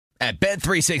At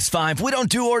Bet365, we don't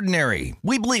do ordinary.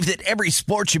 We believe that every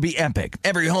sport should be epic.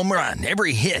 Every home run,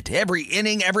 every hit, every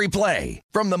inning, every play.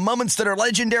 From the moments that are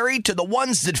legendary to the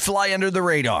ones that fly under the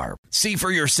radar. See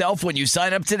for yourself when you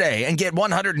sign up today and get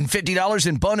 $150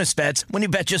 in bonus bets when you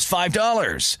bet just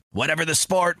 $5. Whatever the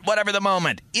sport, whatever the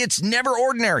moment, it's never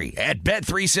ordinary at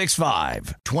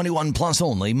Bet365. 21 plus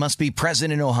only. Must be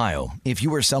present in Ohio. If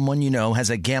you or someone you know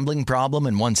has a gambling problem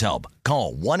and wants help,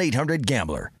 call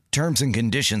 1-800-GAMBLER. Terms and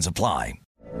conditions apply.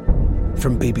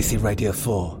 From BBC Radio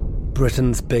 4,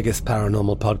 Britain's biggest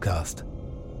paranormal podcast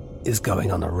is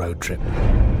going on a road trip.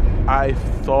 I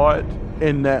thought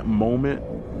in that moment,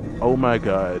 oh my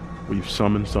God, we've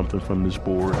summoned something from this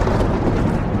board.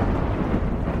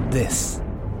 This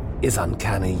is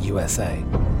Uncanny USA.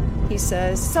 He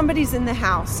says, somebody's in the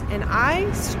house, and I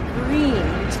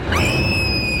screamed.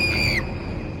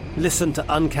 Listen to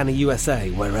Uncanny USA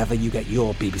wherever you get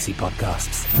your BBC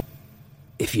podcasts,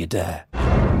 if you dare.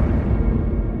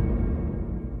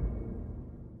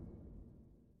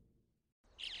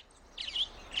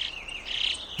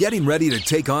 Getting ready to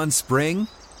take on spring?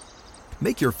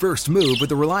 Make your first move with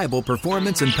the reliable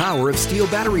performance and power of Steel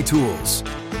battery tools.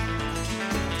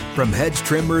 From hedge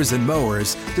trimmers and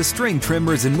mowers to string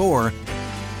trimmers and more,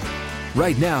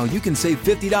 right now you can save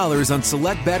 $50 on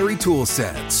select battery tool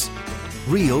sets.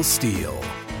 Real Steel.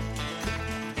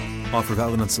 Offer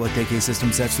valid on select AK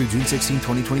system sets through June 16,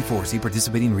 2024. See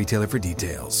participating retailer for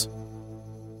details.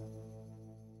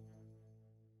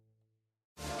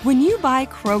 When you buy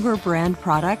Kroger brand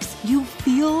products, you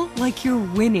feel like you're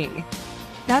winning.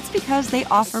 That's because they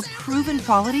offer proven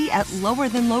quality at lower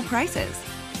than low prices.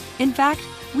 In fact,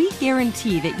 we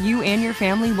guarantee that you and your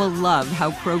family will love how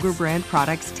Kroger brand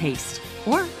products taste,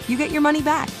 or you get your money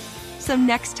back. So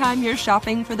next time you're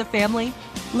shopping for the family,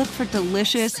 look for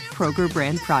delicious Kroger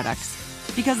brand products,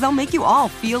 because they'll make you all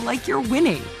feel like you're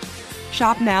winning.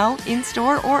 Shop now,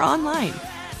 in-store, or online.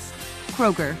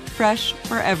 Kroger, fresh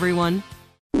for everyone.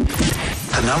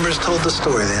 The numbers told the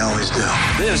story, they always do.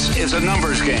 This is a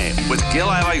numbers game with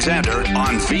Gil Alexander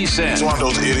on VSiN. It's one of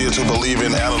those idiots who believe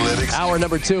in analytics. Hour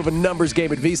number 2 of a numbers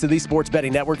game at VSiN, the sports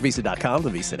betting network, VSiN.com, the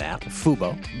VSiN app,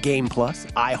 Fubo, Game Plus,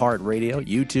 iHeartRadio,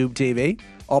 YouTube TV.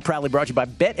 All proudly brought to you by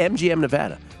BetMGM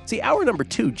Nevada. See, hour number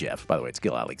 2, Jeff, by the way, it's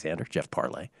Gil Alexander, Jeff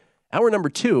Parlay. Hour number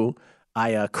 2,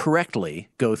 I correctly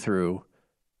go through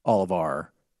all of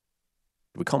our,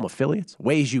 do we call them affiliates?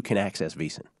 Ways you can access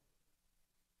VSiN.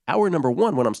 Hour number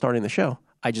 1, when I'm starting the show,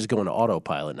 I just go into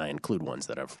autopilot and I include ones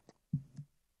that are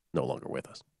no longer with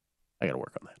us. I got to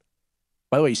work on that.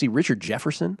 By the way, you see Richard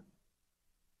Jefferson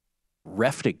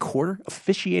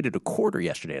officiated a quarter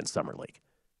yesterday in Summer League.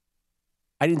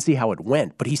 I didn't see how it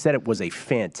went, but he said it was a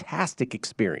fantastic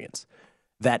experience.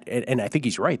 That, and I think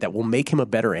he's right, that will make him a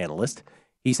better analyst.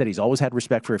 He said he's always had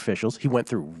respect for officials. He went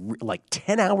through like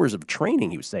 10 hours of training,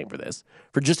 he was saying, for this.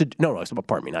 For just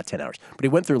pardon me, not 10 hours. But he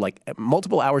went through like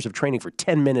multiple hours of training for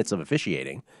 10 minutes of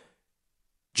officiating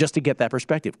just to get that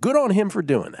perspective. Good on him for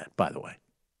doing that, by the way.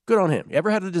 Good on him. You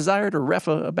ever had a desire to ref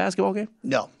a basketball game?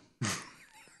 No.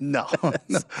 No.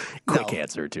 Quick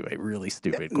answer to a really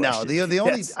stupid question. No, the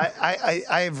only yes.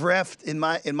 I have reffed in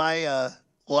my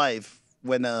life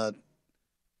when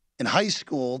in high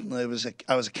school I was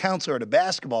a counselor at a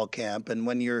basketball camp, and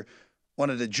when you're one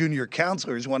of the junior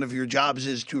counselors, one of your jobs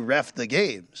is to ref the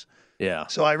games. Yeah.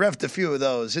 So I reffed a few of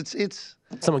those. It's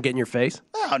someone get in your face?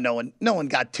 Oh, no one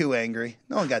got too angry.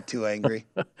 No one got too angry.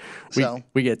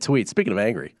 We get tweets. Speaking of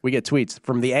angry, we get tweets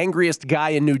from the angriest guy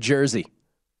in New Jersey.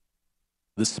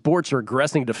 The sports are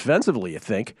aggressing defensively, you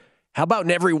think. How about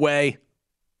in every way?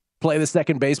 Play the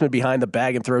second baseman behind the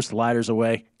bag and throw sliders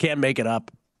away. Can't make it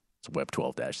up. It's Web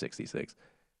 12-66.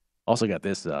 Also got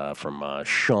this from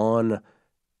Sean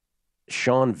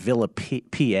Villa,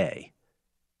 PA.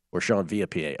 Or Sean Villa,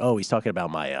 PA. Oh, he's talking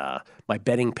about my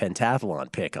betting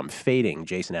pentathlon pick. I'm fading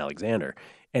Jason Alexander.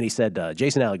 And he said,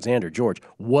 Jason Alexander, George,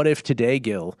 what if today,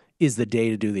 Gil, is the day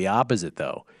to do the opposite,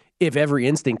 though? If every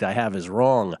instinct I have is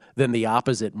wrong, then the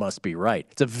opposite must be right.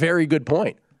 It's a very good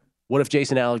point. What if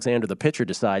Jason Alexander, the pitcher,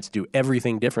 decides to do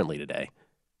everything differently today?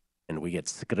 And we get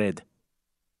scred.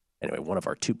 Anyway, one of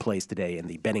our 2 plays today in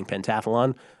the betting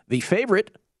pentathlon. The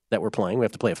favorite that we're playing, we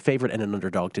have to play a favorite and an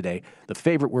underdog today. The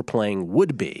favorite we're playing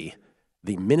would be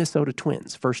the Minnesota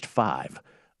Twins, first 5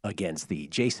 against the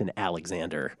Jason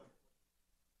Alexander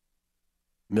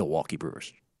Milwaukee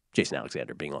Brewers. Jason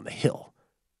Alexander being on the hill.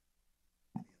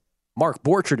 Mark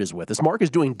Borchard is with us. Mark is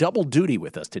doing double duty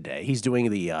with us today. He's doing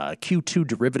the Q2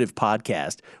 Derivative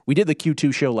podcast. We did the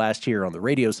Q2 show last year on the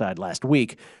radio side last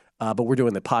week, but we're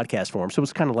doing the podcast for him. So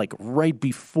it's kind of like right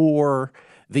before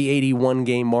the 81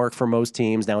 game mark for most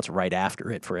teams. Now it's right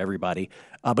after it for everybody.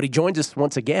 But he joins us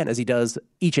once again, as he does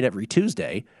each and every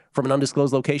Tuesday, from an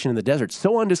undisclosed location in the desert.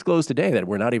 So undisclosed today that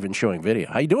we're not even showing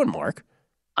video. How you doing, Mark?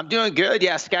 I'm doing good.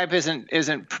 Yeah, Skype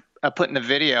isn't putting the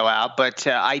video out, but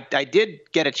I did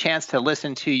get a chance to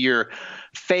listen to your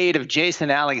fade of Jason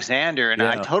Alexander, and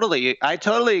I totally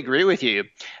agree with you.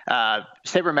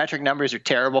 Sabermetric numbers are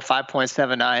terrible.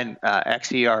 5.79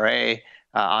 xERA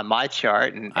on my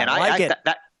chart, and I like it.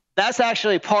 That's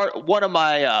actually one of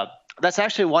my. That's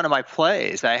actually one of my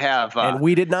plays. I have, and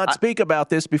we did not speak about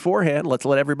this beforehand. Let's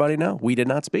let everybody know we did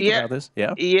not speak about this.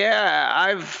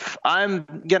 I'm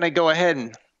gonna go ahead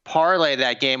and parlay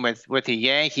that game with the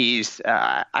Yankees.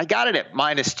 I got it at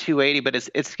minus 280, but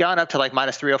it's gone up to like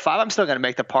minus 305. I'm still gonna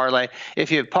make the parlay. If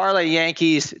you parlay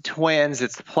Yankees Twins,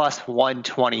 it's plus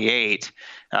 128.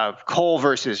 Cole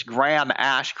versus Graham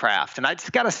Ashcraft, and I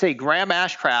just gotta say, Graham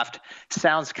Ashcraft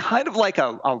sounds kind of like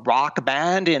a rock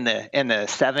band in the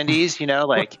 70s. You know,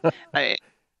 like I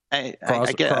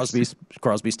guess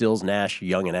Crosby, Stills, Nash,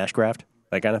 Young, and Ashcraft,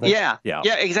 that kind of thing. Yeah,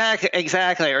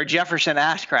 exactly. Or Jefferson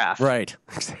Ashcraft. Right,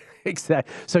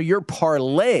 exactly. So you're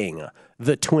parlaying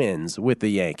the Twins with the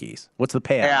Yankees. What's the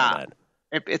payout on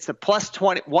that? It's a plus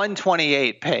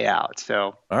 128 payout.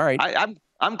 So all right,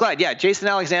 I'm glad. Yeah, Jason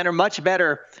Alexander, much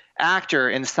better actor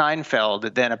in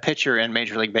Seinfeld than a pitcher in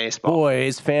Major League Baseball. Boy,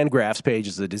 his Fangraphs page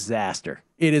is a disaster.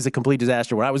 It is a complete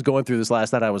disaster. When I was going through this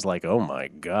last night, I was like, oh my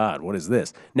God, what is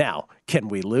this? Now, can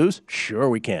we lose? Sure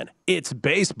we can. It's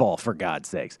baseball, for God's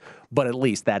sakes. But at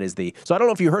least that is so I don't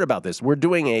know if you heard about this. We're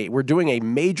doing a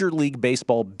Major League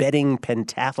Baseball betting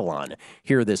pentathlon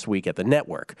here this week at the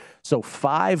network. So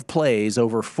 5 plays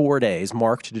over 4 days,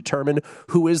 Mark, to determine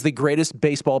who is the greatest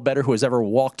baseball bettor who has ever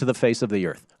walked to the face of the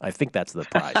earth. I think that's the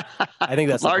prize. I think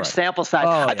that's large sample size.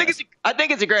 I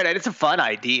think it's a great idea. It's a fun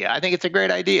idea. I think it's a great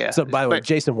idea. So by the way,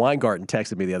 Jason Weingarten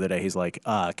texted me the other day. He's like,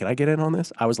 can I get in on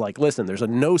this? I was like, listen, there's a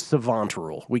no savant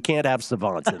rule. We can't have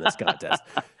savants in this contest.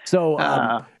 So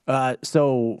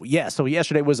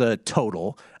yesterday was a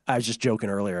total. I was just joking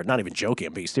earlier, not even joking,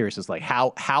 I'm being serious. It's like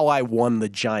how I won the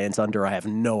Giants under, I have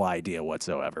no idea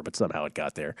whatsoever, but somehow it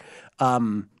got there.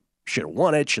 Should have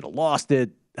won it, should have lost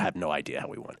it. I have no idea how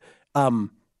we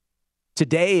won.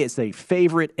 Today is a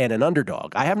favorite and an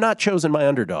underdog. I have not chosen my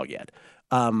underdog yet.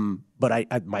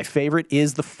 But my favorite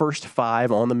is the first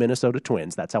 5 on the Minnesota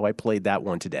Twins. That's how I played that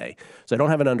one today. So I don't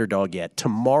have an underdog yet.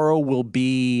 Tomorrow will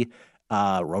be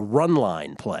a run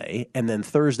line play, and then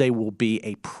Thursday will be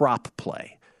a prop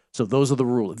play. So those are the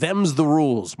rules. Them's the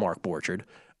rules, Mark Borchard.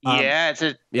 It's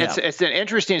an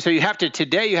interesting. So you have to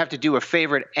do a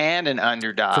favorite and an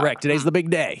underdog. Correct. Today's the big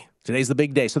day.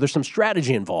 So there's some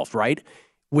strategy involved, right?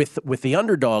 With the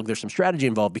underdog, there's some strategy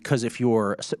involved because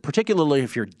particularly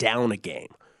if you're down a game,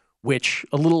 which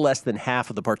a little less than half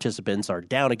of the participants are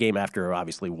down a game after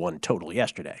obviously won total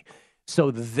yesterday.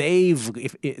 So they're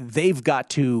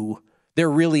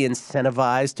really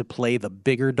incentivized to play the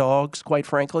bigger dogs, quite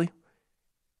frankly.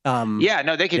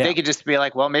 They could just be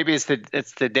like, well, maybe it's the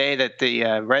day that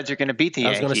the Reds are going to beat the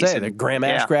Yankees. I was going to say that Graham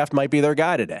Ashcraft might be their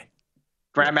guy today.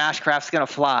 Graham Ashcraft's going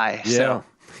to fly. Yeah. So.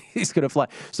 He's going to fly.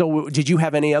 So did you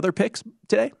have any other picks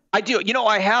today? I do. You know,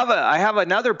 I have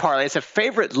another parlay. It's a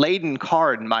favorite laden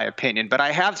card in my opinion, but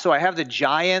I have the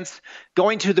Giants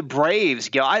going to the Braves.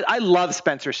 Gil, I love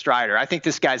Spencer Strider. I think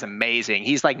this guy's amazing.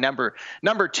 He's like number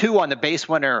 2 on the base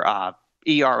winner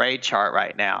ERA chart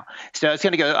right now. So it's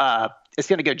going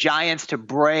to go Giants to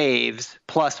Braves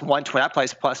plus 120. That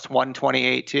plays plus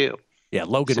 128 too. Yeah,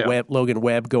 Logan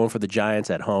Webb going for the Giants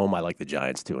at home. I like the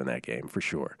Giants too in that game for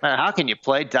sure. How can you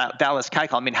play Dallas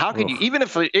Keuchel? I mean, how can you even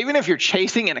if you're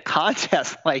chasing in a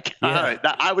contest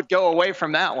I would go away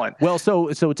from that one. Well, so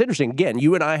it's interesting. Again,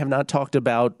 you and I have not talked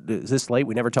about this slate.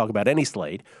 We never talk about any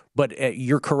slate, but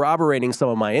you're corroborating some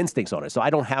of my instincts on it. So I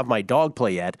don't have my dog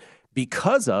play yet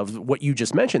because of what you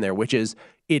just mentioned there, which is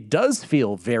it does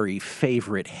feel very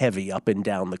favorite heavy up and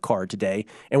down the card today.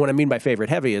 And what I mean by favorite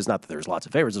heavy is not that there's lots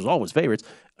of favorites. There's always favorites,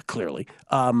 clearly.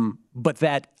 But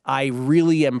that I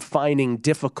really am finding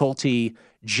difficulty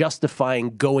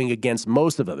justifying going against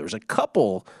most of them. There's a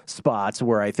couple spots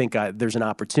where I think there's an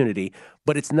opportunity,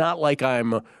 but it's not like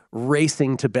I'm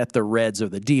racing to bet the Reds or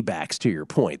the D-backs, to your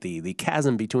point. The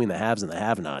chasm between the haves and the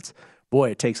have-nots,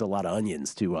 boy, it takes a lot of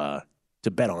onions to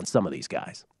bet on some of these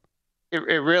guys.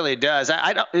 It really does.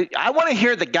 I want to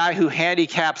hear the guy who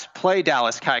handicaps play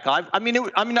Dallas Keuchel.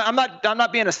 I'm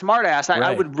not being a smartass.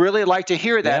 I would really like to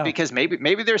hear that because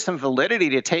maybe there's some validity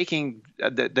to taking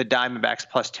the Diamondbacks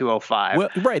plus 205. Well,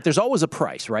 right. There's always a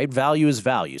price, right? Value is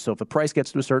value. So if a price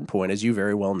gets to a certain point, as you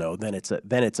very well know, then it's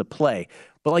a play.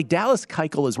 But like Dallas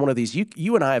Keuchel is one of these.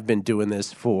 You and I have been doing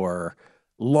this for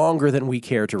longer than we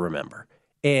care to remember.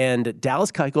 And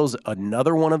Dallas Keuchel's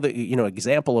another one of the,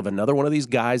 example of another one of these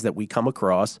guys that we come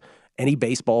across, any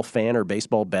baseball fan or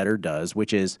baseball bettor does,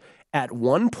 which is at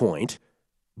one point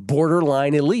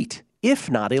borderline elite,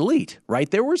 if not elite, right?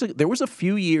 There was a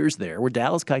few years there where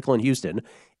Dallas Keuchel in Houston,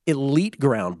 elite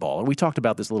ground ball, and we talked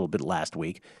about this a little bit last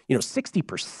week,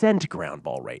 60% ground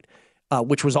ball rate,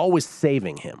 which was always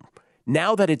saving him.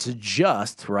 Now that it's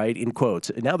just, right, in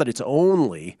quotes, now that it's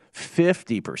only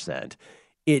 50%,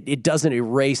 it doesn't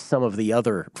erase some of the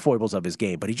other foibles of his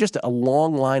game, but he's just a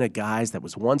long line of guys that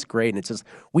was once great, and it's just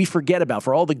we forget about,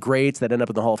 for all the greats that end up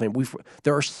in the Hall of Fame,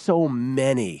 there are so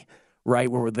many,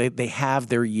 right, where they have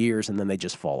their years and then they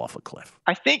just fall off a cliff.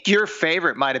 I think your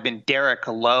favorite might have been Derek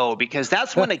Lowe, because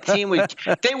that's when a team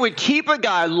would keep a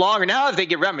guy longer. Now if they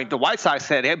get rid of him, the White Sox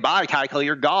said, "Hey, bye, Keuchel,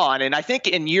 you're gone." And I think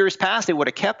in years past they would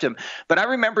have kept him. But I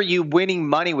remember you winning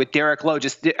money with Derek Lowe.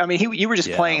 You were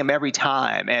just playing him every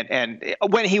time, and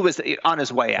when he was on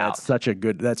his way out. That's such a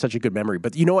good memory.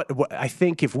 But you know what? I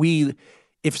think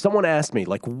if someone asked me,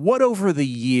 like, what over the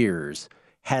years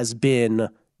has been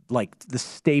like the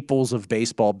staples of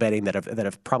baseball betting that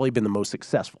have probably been the most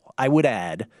successful, I would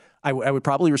add, I would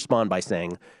probably respond by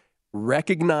saying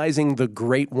recognizing the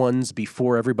great ones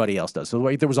before everybody else does. So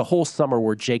like, there was a whole summer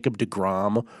where Jacob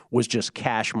deGrom was just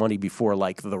cash money before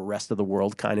like the rest of the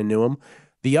world kind of knew him.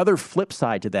 The other flip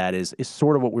side to that is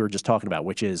sort of what we were just talking about,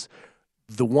 which is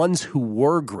the ones who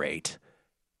were great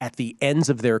at the ends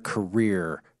of their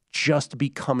career just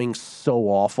becoming so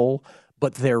awful,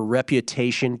 but their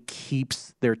reputation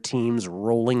keeps their teams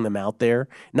rolling them out there.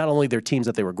 Not only their teams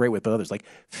that they were great with, but others like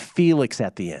Felix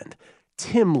at the end,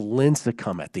 Tim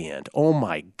Lincecum at the end. Oh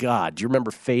my God. Do you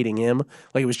remember fading him?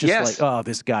 Like it was just like, oh,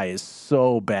 this guy is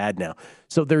so bad now.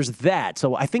 So there's that.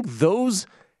 So I think that's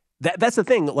the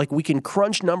thing. Like we can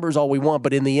crunch numbers all we want,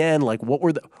 but in the end, like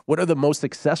what are the most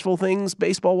successful things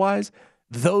baseball wise?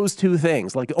 Those two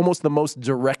things, like almost the most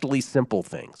directly simple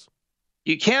things.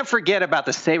 You can't forget about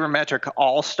the sabermetric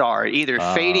all-star, either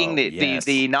fading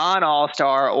the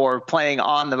non-all-star or playing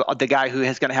on the guy who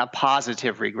is going to have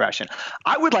positive regression.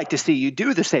 I would like to see you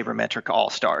do the sabermetric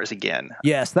all-stars again.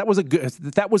 Yes, that was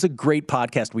a great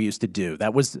podcast we used to do.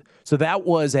 That was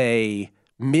a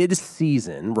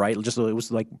mid-season, right? It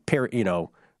was like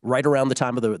right around the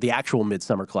time of the actual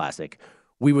Midsummer Classic.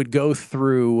 We would go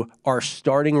through our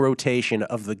starting rotation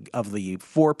of the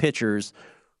four pitchers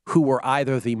who were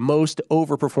either the most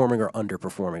overperforming or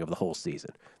underperforming of the whole season.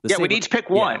 We'd each pick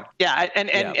one. Yeah,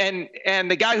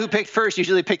 and the guy who picked first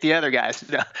usually picked the other guys.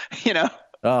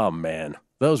 Oh man,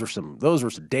 those were some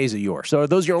days of yore. So are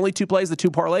those your only two plays, the two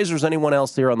parlays, or is anyone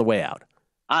else here on the way out?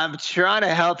 I'm trying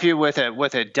to help you with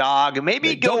a dog.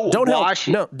 Maybe don't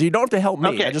Washington. No, you don't have to help me.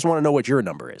 Okay. I just want to know what your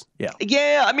number is. Yeah.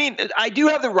 Yeah, I mean, I do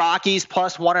have the Rockies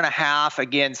plus 1.5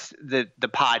 against the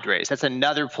Padres. That's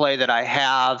another play that I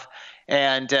have.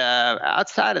 And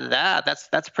outside of that,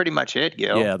 that's pretty much it,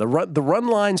 Gil. Yeah, the run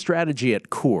line strategy at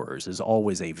Coors is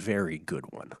always a very good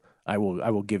one. I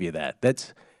will give you that.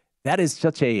 That is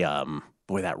such a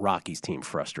boy. That Rockies team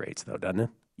frustrates though, doesn't it?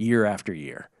 Year after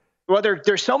year. Well,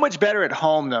 they're so much better at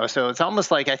home though, so it's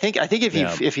almost like I think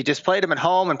if you just played them at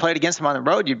home and played against them on the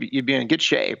road, you'd be in good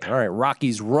shape. All right,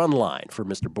 Rockies run line for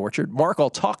Mr. Borchard. Mark, I'll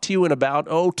talk to you in about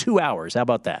 2 hours. How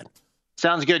about that?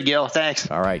 Sounds good, Gil. Thanks.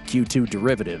 All right, Q2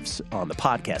 derivatives on the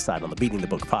podcast side, on the Beating the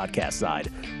Book podcast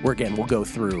side, where again we'll go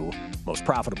through most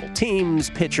profitable teams,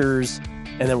 pitchers,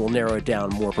 and then we'll narrow it down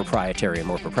more proprietary,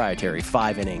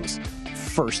 5 innings,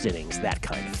 first innings, that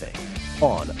kind of thing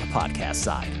on the podcast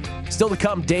side. Still to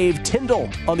come, Dave Tyndall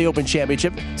on the Open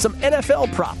Championship, some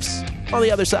NFL props on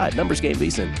the other side. Numbers Game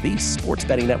VSiN, the Sports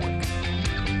Betting Network.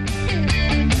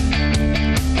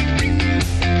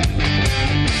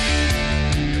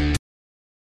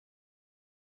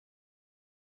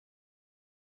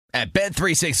 At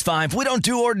Bet365, we don't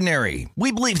do ordinary.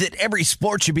 We believe that every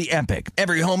sport should be epic.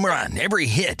 Every home run, every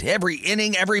hit, every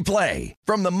inning, every play.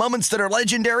 From the moments that are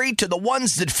legendary to the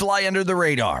ones that fly under the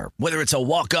radar. Whether it's a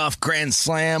walk-off grand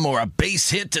slam or a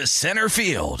base hit to center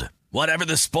field. Whatever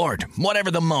the sport, whatever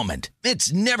the moment.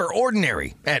 It's never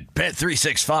ordinary at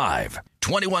Bet365.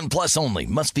 21 plus only.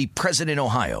 Must be present in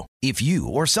Ohio. If you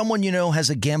or someone you know has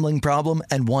a gambling problem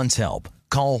and wants help,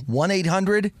 call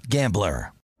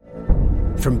 1-800-GAMBLER.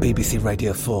 From BBC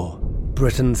Radio 4,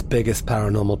 Britain's biggest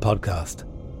paranormal podcast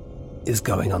is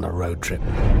going on a road trip.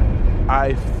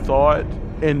 I thought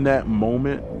in that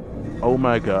moment, oh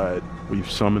my God,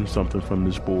 we've summoned something from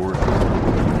this board.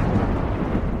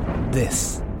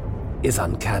 This is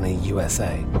Uncanny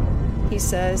USA. He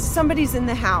says, somebody's in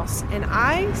the house, and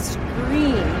I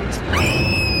screamed.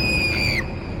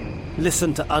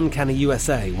 Listen to Uncanny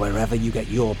USA wherever you get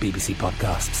your BBC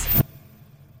podcasts,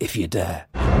 if you dare.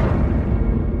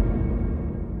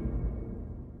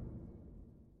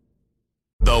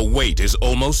 The wait is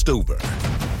almost over.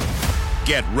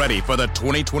 Get ready for the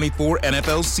 2024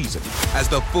 NFL season as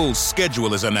the full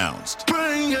schedule is announced.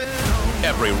 Bring it on.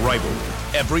 Every rivalry,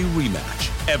 every rematch,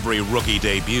 every rookie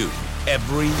debut,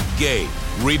 every game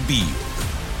revealed.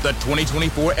 The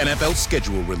 2024 NFL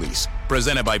schedule release,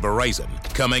 presented by Verizon,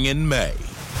 coming in May.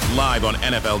 Live on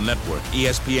NFL Network,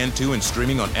 ESPN2, and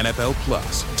streaming on NFL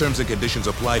Plus. Terms and conditions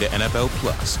apply to NFL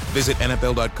Plus. Visit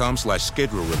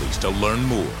NFL.com/schedule release to learn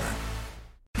more.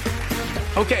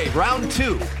 Okay, round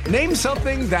two. Name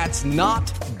something that's not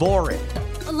boring.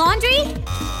 A laundry?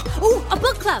 Ooh, a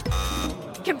book club.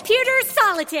 Computer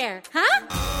solitaire, huh?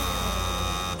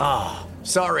 Ah, oh,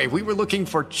 sorry, we were looking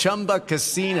for Chumba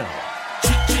Casino.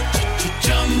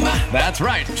 That's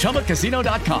right,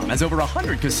 ChumbaCasino.com has over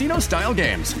 100 casino-style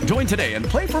games. Join today and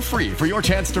play for free for your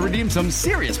chance to redeem some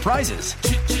serious prizes.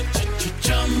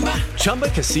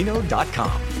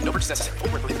 ChumbaCasino.com. No purchase necessary.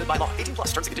 Void where prohibited by law. 18+.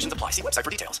 Terms and conditions apply. See website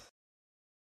for details.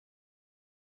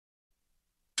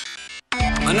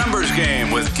 The Numbers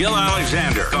Game with Gil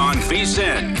Alexander on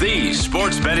VSiN, the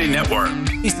Sports Betting Network.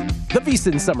 The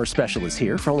VSiN Summer Special is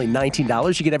here. For only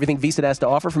 $19, you get everything VSiN has to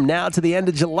offer from now to the end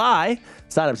of July.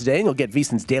 Sign up today and you'll get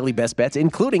VSiN's daily best bets,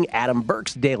 including Adam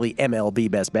Burke's daily MLB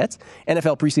best bets,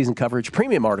 NFL preseason coverage,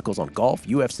 premium articles on golf,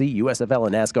 UFC, USFL,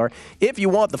 and NASCAR. If you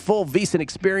want the full VSiN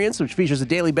experience, which features a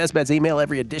daily best bets email,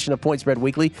 every edition of Point Spread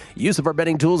Weekly, use of our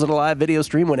betting tools, and a live video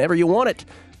stream whenever you want it.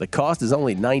 The cost is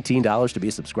only $19 to be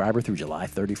a subscriber through July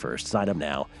 31st. Sign up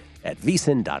now at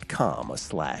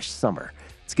vsin.com/summer.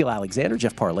 Gil Alexander,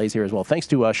 Jeff Parlay's here as well. Thanks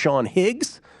to Sean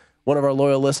Higgs, one of our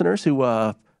loyal listeners who,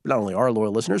 not only our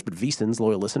loyal listeners, but VSiN's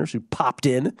loyal listeners who popped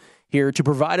in here to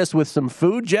provide us with some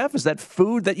food. Jeff, is that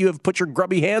food that you have put your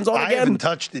grubby hands on again? I haven't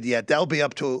touched it yet. That'll be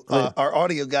up to our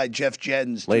audio guy, Jeff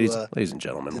Jens. Ladies and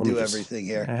gentlemen, to do everything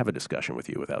here. I have a discussion with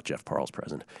you without Jeff Parles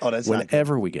present. Oh, that's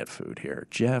Whenever we get food here,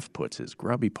 Jeff puts his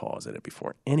grubby paws in it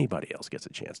before anybody else gets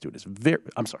a chance to.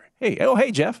 I'm sorry.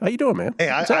 Hey, Jeff, how you doing, man? Hey,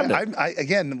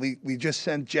 we just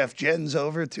sent Jeff Jens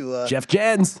over to Jeff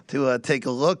Jens to take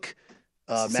a look.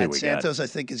 Matt Santos, I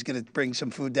think, is going to bring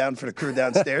some food down for the crew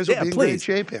downstairs. We'll be in great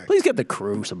shape here. Please get the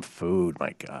crew some food,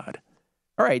 my God.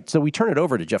 All right, so we turn it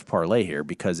over to Jeff Parlay here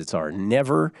because it's our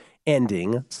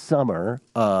never-ending summer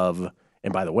of,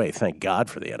 and by the way, thank God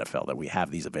for the NFL that we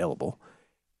have these available.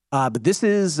 But this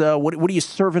is, what are you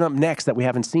serving up next that we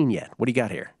haven't seen yet? What do you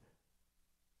got here?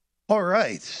 All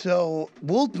right, so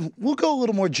we'll go a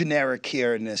little more generic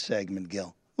here in this segment,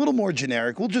 Gil. A little more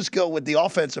generic. We'll just go with the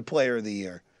Offensive Player of the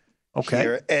Year. Okay.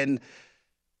 Here. And,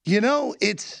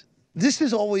 this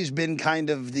has always been kind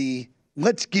of the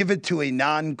let's give it to a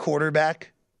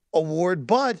non-quarterback award,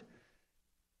 but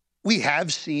we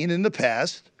have seen in the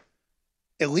past,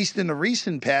 at least in the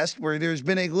recent past, where there's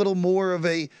been a little more of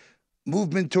a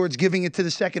movement towards giving it to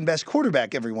the second-best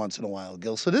quarterback every once in a while,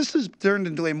 Gil. So this has turned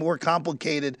into a more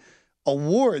complicated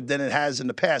award than it has in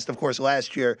the past. Of course,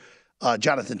 last year,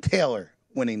 Jonathan Taylor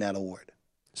winning that award.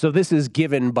 So this is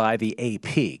given by the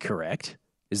AP, correct?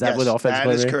 Is that what the offensive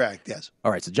player? That is correct, yes.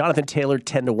 All right, so Jonathan Taylor,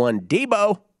 10-1.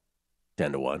 Debo,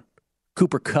 10-1.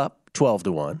 Cooper Kupp,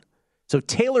 12-1. So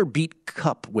Taylor beat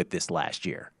Kupp with this last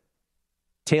year.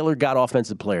 Taylor got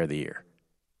Offensive Player of the Year.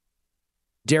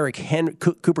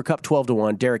 Cooper Kupp,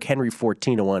 12-1. Derrick Henry,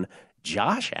 14-1.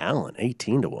 Josh Allen,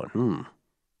 18-1.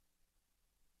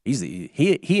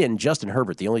 He and Justin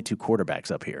Herbert, the only two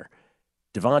quarterbacks up here.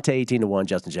 Devontae, 18-1,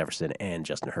 Justin Jefferson, and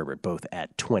Justin Herbert, both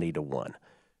at 20-1.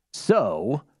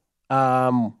 So,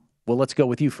 let's go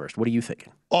with you first. What are you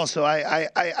thinking? Also, I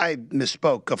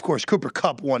misspoke. Of course, Cooper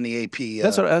Kupp won the AP.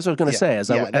 That's what I was going to say.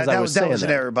 That was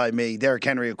an error by me. Derrick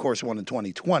Henry, of course, won in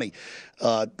 2020.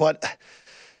 But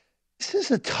this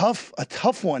is a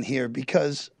tough one here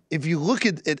because if you look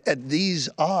at these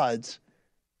odds,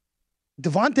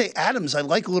 Devontae Adams I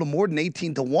like a little more than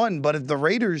 18-1. But if the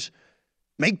Raiders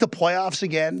make the playoffs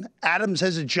again, Adams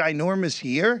has a ginormous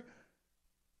year.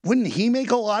 Wouldn't he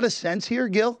make a lot of sense here,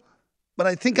 Gil? But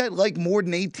I think I'd like more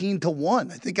than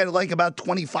 18-1. I think I'd like about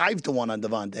 25-1 on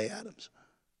Devontae Adams.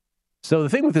 So the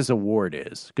thing with this award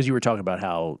is, because you were talking about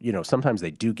how, sometimes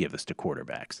they do give this to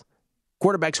quarterbacks.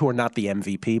 Quarterbacks who are not the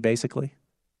MVP, basically.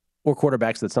 or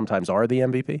quarterbacks that sometimes are the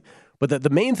MVP. But the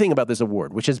main thing about this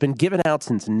award, which has been given out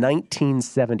since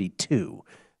 1972,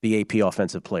 the AP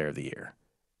Offensive Player of the Year.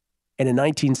 And in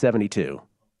 1972,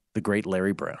 the great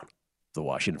Larry Brown, the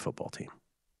Washington football team,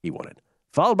 he won it.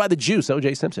 Followed by the Juice,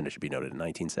 O.J. Simpson, it should be noted, in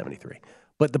 1973.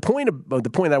 But the point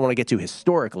I want to get to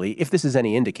historically, if this is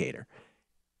any indicator,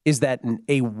 is that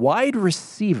a wide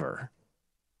receiver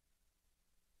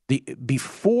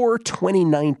before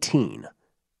 2019,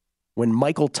 when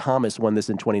Michael Thomas won this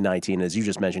in 2019, as you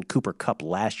just mentioned, Cooper Kupp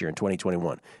last year in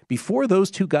 2021, before those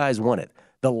two guys won it,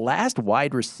 the last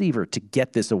wide receiver to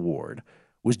get this award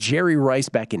was Jerry Rice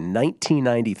back in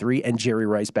 1993 and Jerry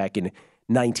Rice back in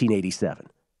 1987.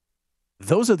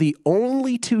 Those are the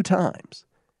only two times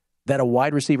that a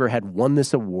wide receiver had won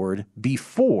this award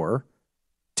before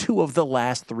 2 of the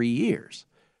last 3 years.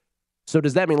 So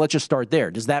does that mean, let's just start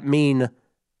there, does that mean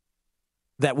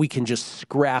that we can just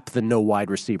scrap the no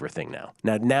wide receiver thing now?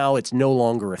 Now it's no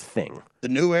longer a thing. The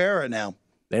new era now.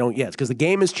 They don't, it's because the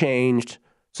game has changed.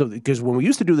 So, because when we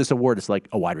used to do this award, it's like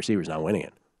a wide receiver's not winning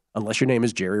it. Unless your name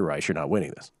is Jerry Rice, you're not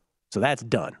winning this. So that's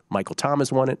done. Michael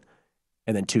Thomas won it,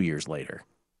 and then 2 years later,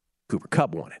 Cooper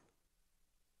Kupp won it.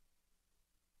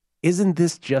 Isn't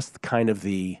this just kind of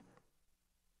the...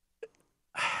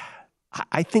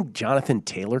 I think Jonathan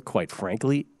Taylor, quite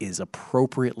frankly, is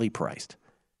appropriately priced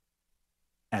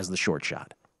as the short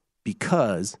shot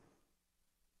because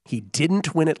he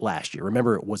didn't win it last year.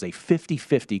 Remember, it was a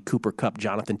 50-50 Cooper Kupp,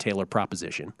 Jonathan Taylor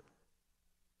proposition.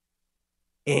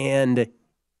 And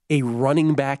a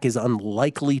running back is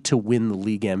unlikely to win the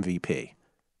league MVP.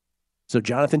 So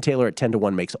Jonathan Taylor at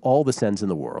 10-1 makes all the sense in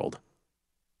the world,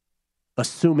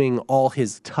 assuming all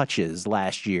his touches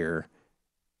last year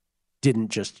didn't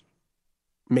just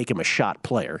make him a shot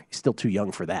player. He's still too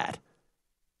young for that.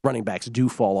 Running backs do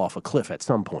fall off a cliff at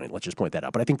some point. Let's just point that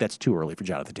out. But I think that's too early for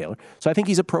Jonathan Taylor. So I think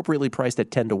he's appropriately priced at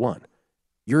 10-1.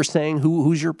 You're saying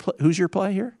who's your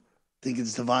play here? I think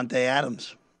it's Davante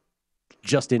Adams.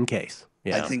 Just in case.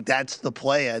 Yeah. I think that's the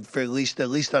play, for at least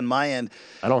on my end.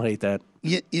 I don't hate that.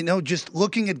 You know, just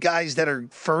looking at guys that are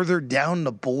further down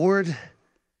the board,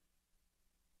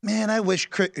 man, I wish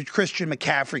Christian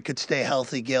McCaffrey could stay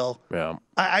healthy, Gil. Yeah.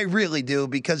 I really do,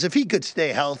 because if he could stay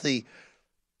healthy,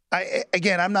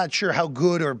 I'm not sure how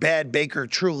good or bad Baker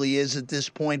truly is at this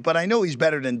point, but I know he's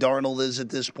better than Darnold is at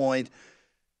this point.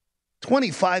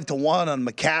 25-1 on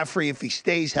McCaffrey if he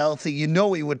stays healthy. You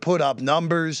know he would put up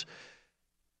numbers.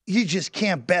 You just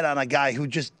can't bet on a guy who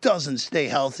just doesn't stay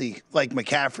healthy like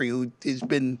McCaffrey, who has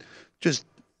been just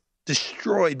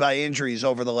destroyed by injuries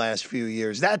over the last few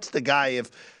years. That's the guy,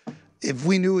 if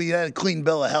we knew he had a clean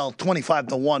bill of health,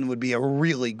 25-1 would be a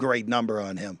really great number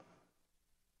on him.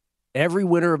 Every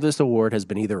winner of this award has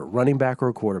been either a running back or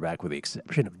a quarterback, with the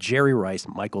exception of Jerry Rice,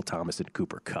 Michael Thomas, and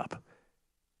Cooper Kupp.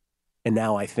 And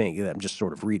now I think, I'm just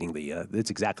sort of reading it's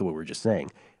exactly what we were just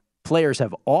saying. Players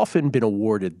have often been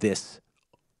awarded this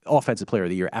Offensive Player of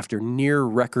the Year after near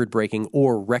record-breaking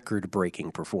or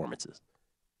record-breaking performances.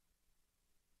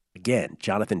 Again,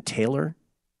 Jonathan Taylor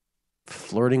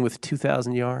flirting with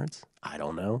 2,000 yards? I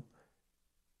don't know.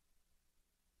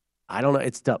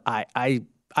 It's tough.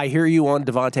 I hear you on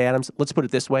Davante Adams. Let's put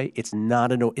it this way. It's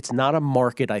not a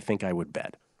market I think I would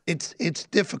bet. It's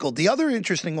difficult. The other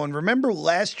interesting one, remember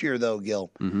last year, though,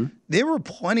 Gil, there were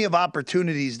plenty of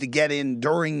opportunities to get in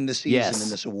during the season in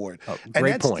this award. Oh,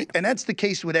 great point. And that's the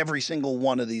case with every single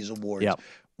one of these awards,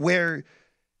 where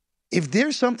if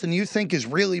there's something you think is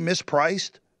really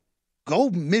mispriced, go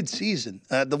mid-season.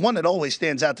 The one that always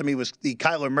stands out to me was the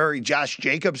Kyler Murray, Josh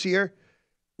Jacobs year,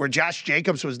 where Josh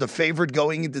Jacobs was the favorite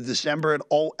going into December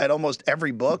at almost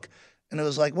every book. And it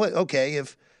was like, what? Okay,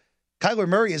 if Kyler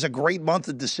Murray is a great month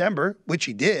of December, which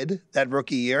he did that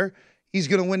rookie year, he's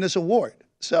going to win this award.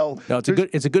 So no,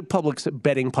 it's a good public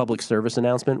service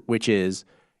announcement, which is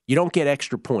you don't get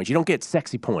extra points. You don't get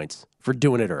sexy points for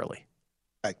doing it early.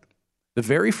 Right. The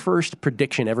very first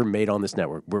prediction ever made on this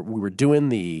network, we were doing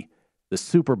the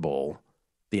Super Bowl,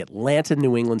 the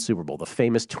Atlanta-New England Super Bowl, the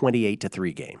famous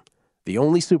 28-3 game. The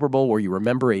only Super Bowl where you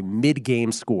remember a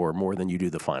mid-game score more than you do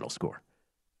the final score.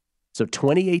 So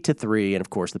 28-3, and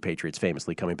of course the Patriots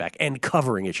famously coming back and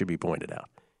covering, it should be pointed out.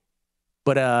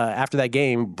 But after that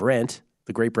game, Brent,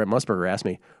 the great Brent Musburger, asked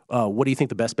me, what do you think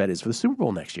the best bet is for the Super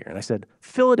Bowl next year? And I said,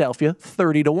 Philadelphia,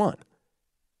 30-1.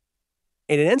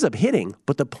 And it ends up hitting,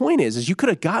 but the point is you could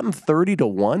have gotten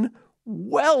 30-1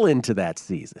 well into that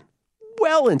season.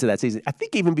 I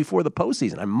think even before the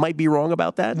postseason. I might be wrong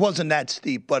about that. It wasn't that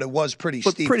steep, but it was pretty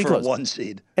steep for close. A 1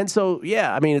 seed. And so,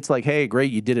 it's like, hey,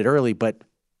 great, you did it early, but,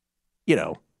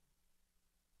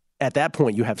 at that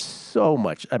point, you have so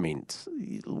much,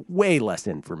 way less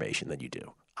information than you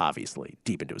do, obviously,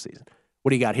 deep into a season. What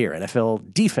do you got here?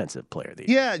 NFL Defensive Player of the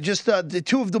Year. Yeah, just the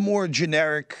two of the more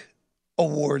generic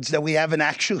awards that we haven't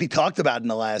actually talked about in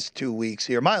the last 2 weeks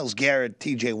here. Myles Garrett,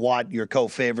 TJ Watt, your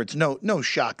co-favorites. No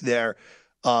shock there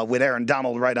with Aaron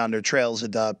Donald right on their trails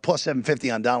at plus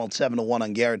 750 on Donald, 7-1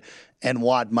 on Garrett and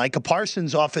Watt. Micah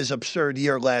Parsons off his absurd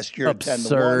year last year,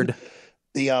 10-1.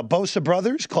 The Bosa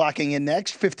brothers clocking in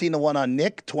next, 15-1 on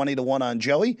Nick, 20-1 on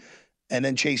Joey. And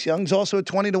then Chase Young's also at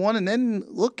 20-1. And then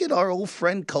look at our old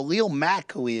friend Khalil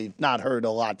Mack, who we've not heard a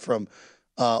lot from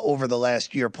over the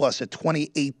last year, plus at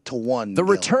 28-1. The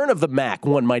return of the Mac,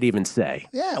 one might even say.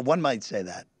 Yeah, one might say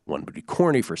that. One would be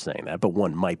corny for saying that, but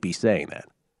one might be saying that.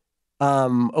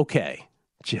 Okay,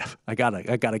 Jeff, I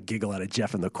gotta giggle out of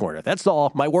Jeff in the corner. That's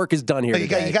all. My work is done here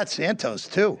today. You got Santos,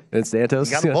 too. And Santos?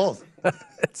 You got them both.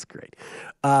 That's great.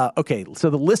 Okay,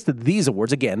 so the list of these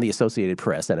awards, again, the Associated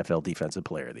Press NFL Defensive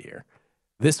Player of the Year.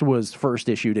 This was first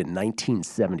issued in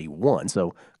 1971, so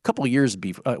a couple of years,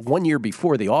 1 year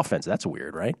before the offense. That's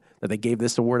weird, right? That they gave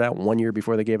this award out 1 year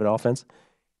before they gave it offense.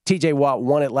 TJ Watt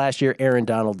won it last year. Aaron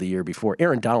Donald the year before.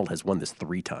 Aaron Donald has won this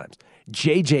 3 times.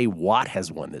 JJ Watt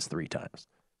has won this 3 times.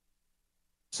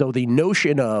 So the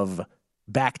notion of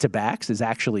back-to-backs is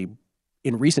actually,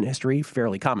 in recent history,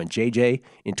 fairly common. JJ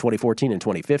in 2014 and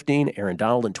 2015, Aaron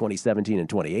Donald in 2017 and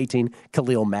 2018,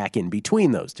 Khalil Mack in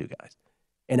between those two guys.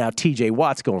 And now TJ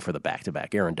Watt's going for the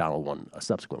back-to-back. Aaron Donald won a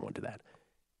subsequent one to that.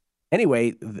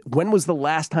 Anyway, when was the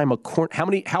last time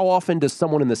how often does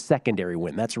someone in the secondary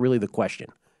win? That's really the question.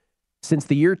 Since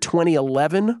the year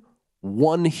 2011,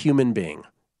 one human being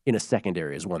in a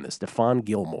secondary has won this, Stephon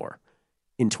Gilmore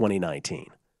in 2019.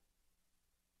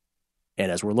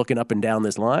 And as we're looking up and down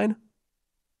this line,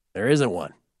 there isn't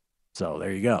one. So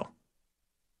there you go.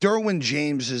 Derwin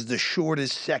James is the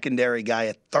shortest secondary guy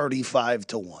at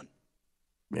 35-1.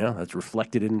 Yeah, that's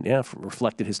reflected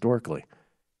historically.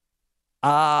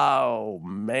 Oh,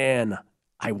 man.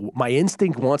 My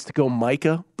instinct wants to go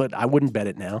Micah, but I wouldn't bet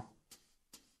it now.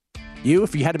 You,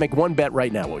 if you had to make one bet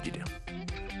right now, what would you do?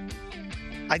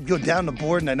 I'd go down the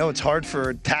board, and I know it's hard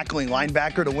for a tackling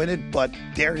linebacker to win it, but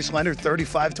Darius Leonard,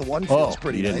 35-1 feels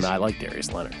pretty nice. I like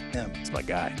Darius Leonard. Yeah. It's my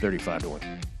guy, 35-1.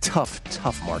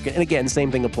 Tough market. And again,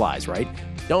 same thing applies, right?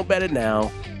 Don't bet it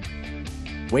now.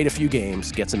 Wait a few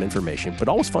games, get some information, but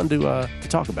always fun to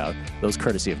talk about those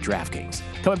courtesy of DraftKings.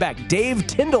 Coming back, Dave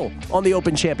Tyndall on the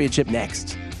Open Championship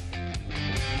next.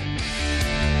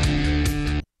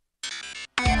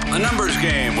 A Numbers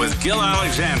Game with Gil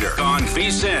Alexander on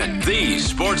VSiN, the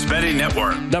Sports Betting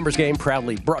Network. Numbers Game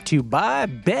proudly brought to you by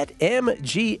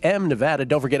BetMGM Nevada.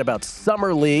 Don't forget about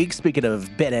Summer League, speaking of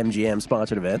BetMGM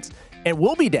sponsored events. And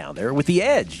we'll be down there with The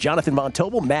Edge. Jonathan Von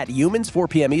Tobel, Matt Humans, 4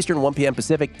 p.m. Eastern, 1 p.m.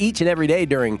 Pacific, each and every day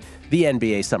during the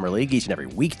NBA Summer League, each and every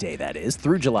weekday, that is,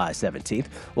 through July 17th.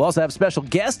 We'll also have special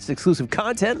guests, exclusive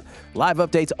content, live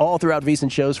updates all throughout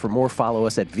VSiN shows. For more, follow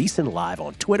us at VSiN Live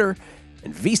on Twitter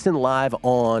and VSiN Live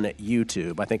on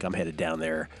YouTube. I think I'm headed down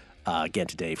there again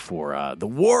today for the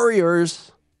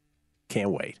Warriors. Can't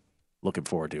wait. Looking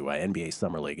forward to NBA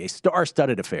Summer League, a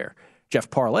star-studded affair. Jeff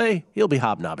Parlay, he'll be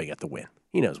hobnobbing at the Win.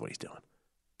 He knows what he's doing.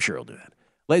 I'm sure he'll do that.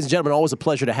 Ladies and gentlemen, always a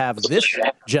pleasure to have this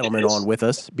gentleman on with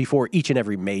us before each and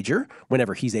every major,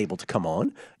 whenever he's able to come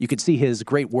on. You can see his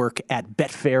great work at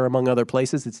Betfair, among other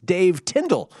places. It's Dave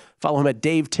Tyndall. Follow him at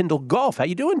Dave Tyndall Golf. How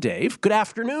you doing, Dave? Good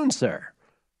afternoon, sir.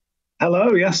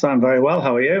 Hello. Yes, I'm very well.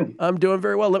 How are you? I'm doing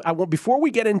very well. Before we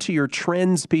get into your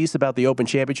trends piece about the Open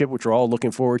Championship, which we're all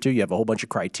looking forward to, you have a whole bunch of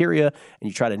criteria, and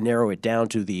you try to narrow it down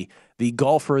to the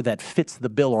golfer that fits the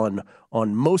bill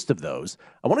on most of those.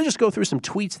 I want to just go through some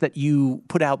tweets that you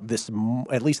put out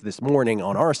at least this morning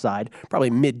on our side,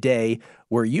 probably midday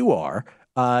where you are.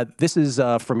 This is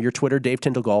from your Twitter, Dave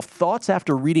Tyndall Golf. Thoughts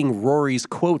after reading Rory's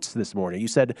quotes this morning. You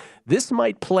said, this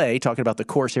might play, talking about the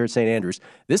course here at St. Andrews,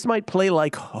 this might play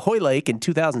like Hoylake in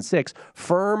 2006,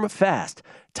 firm, fast.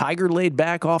 Tiger laid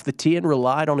back off the tee and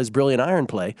relied on his brilliant iron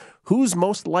play. Who's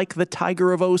most like the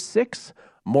Tiger of 06?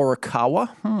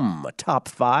 Morikawa, a top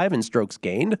 5 in strokes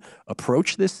gained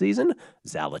approach this season.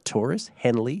 Zalatoris,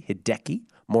 Henley, Hideki,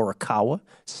 Morikawa,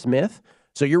 Smith.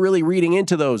 So you're really reading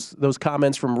into those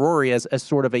comments from Rory as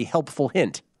sort of a helpful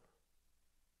hint.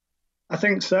 I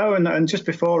think so. And just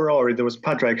before Rory, there was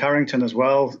Padraig Harrington as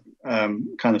well,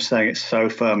 kind of saying it's so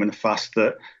firm and fast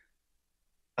that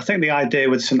I think the idea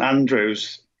with St.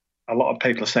 Andrews, a lot of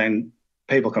people are saying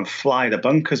people can fly the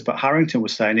bunkers, but Harrington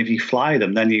was saying if you fly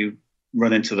them, then you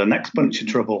run into the next bunch of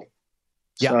trouble.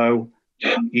 Yep. So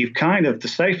you've the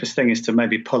safest thing is to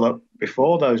maybe pull up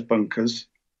before those bunkers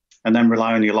and then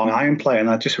rely on your long iron play. And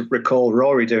I just recall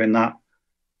Rory doing that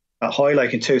at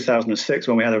Hoylake in 2006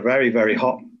 when we had a very, very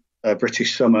hot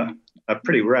British summer. A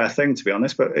pretty rare thing, to be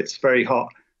honest, but it's very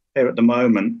hot here at the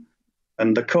moment.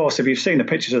 And the course, if you've seen the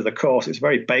pictures of the course, it's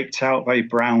very baked out, very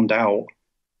browned out.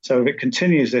 So if it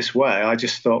continues this way, I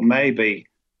just thought maybe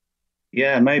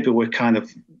we're kind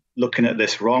of looking at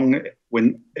this wrong.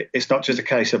 When it's not just a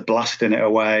case of blasting it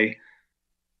away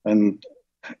and,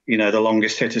 the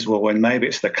longest hitters will win. Maybe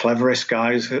it's the cleverest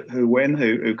guys who win,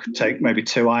 who could take maybe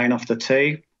 2 iron off the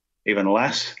tee, even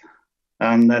less,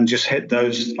 and then just hit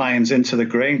those irons into the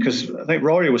green. Because I think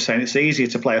Rory was saying it's easier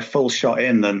to play a full shot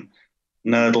in than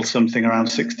nurdle something around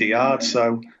 60 yards.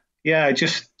 So, yeah,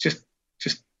 just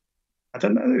I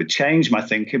don't know, it changed my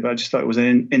thinking, but I just thought it was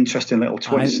an interesting little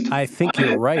twist. I think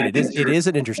you're right. It is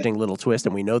an interesting little twist,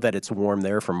 and we know that it's warm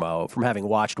there from having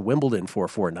watched Wimbledon for a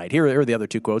fortnight. Here are the other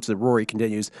 2 quotes that Rory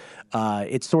continues.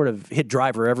 It's sort of hit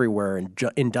driver everywhere in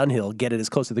Dunhill. Get it as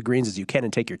close to the greens as you can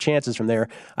and take your chances from there.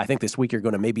 I think this week you're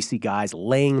going to maybe see guys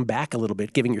laying back a little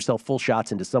bit, giving yourself full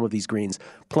shots into some of these greens,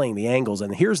 playing the angles.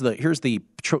 And here's the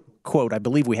quote. I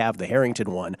believe we have the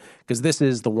Harrington one, because this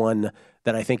is the one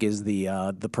that I think is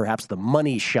the perhaps the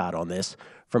money shot on this,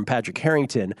 from Patrick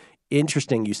Harrington.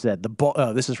 Interesting, you said. The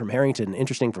ball. This is from Harrington.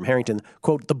 Interesting from Harrington.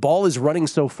 Quote, the ball is running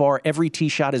so far, every tee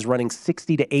shot is running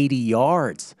 60 to 80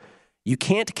 yards. You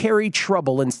can't carry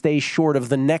trouble and stay short of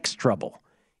the next trouble.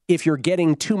 If you're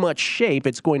getting too much shape,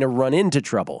 it's going to run into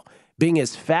trouble. Being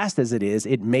as fast as it is,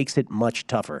 it makes it much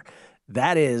tougher.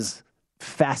 That is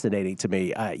fascinating to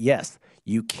me. Yes,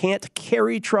 you can't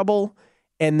carry trouble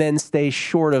and then stay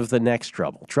short of the next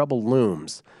trouble. Trouble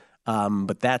looms.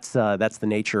 But that's the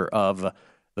nature of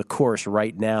the course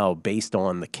right now based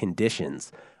on the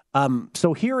conditions.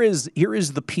 So here is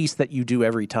the piece that you do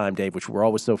every time, Dave, which we're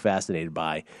always so fascinated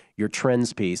by, your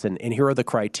trends piece. And here are the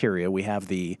criteria. We have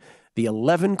the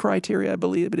 11 criteria, I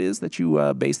believe it is, that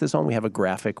you base this on. We have a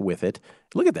graphic with it.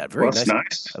 Look at that. Very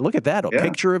nice. Look at that. A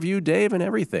picture of you, Dave, and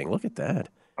everything. Look at that.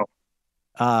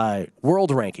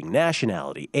 World ranking,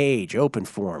 nationality, age, open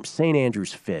form, St.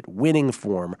 Andrews fit, winning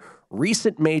form,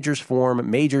 recent majors form,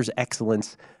 majors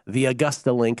excellence, the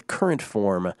Augusta Link current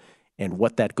form, and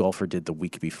what that golfer did the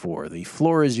week before. The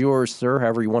floor is yours, sir,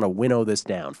 however you want to winnow this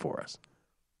down for us.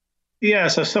 Yeah,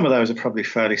 so some of those are probably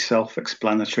fairly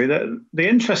self-explanatory. The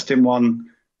interesting one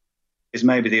is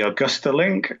maybe the Augusta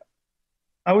Link.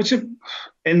 I was just,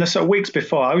 in the sort of weeks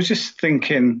before, I was just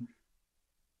thinking,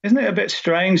 isn't it a bit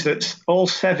strange that all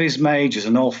Seve's majors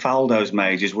and all Faldo's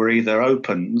majors were either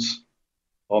Opens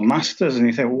or Masters? And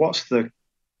you think, well, what's the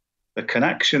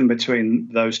connection between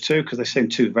those two? Because they seem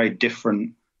two very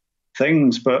different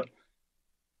things. But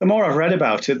the more I've read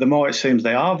about it, the more it seems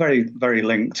they are very, very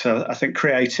linked. I think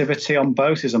creativity on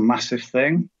both is a massive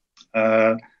thing.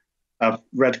 I've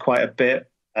read quite a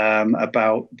bit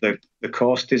about the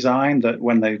course design, that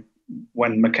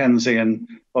when Mackenzie and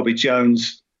Bobby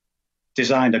Jones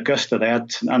designed Augusta, they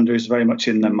had St. Andrews very much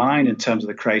in their mind in terms of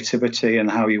the creativity and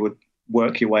how you would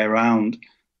work your way around.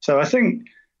 So I think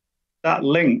that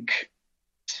link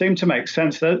seemed to make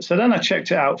sense. So then I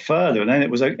checked it out further, and then it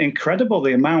was incredible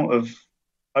the amount of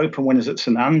Open winners at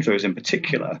St. Andrews in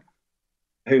particular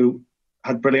who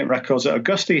had brilliant records at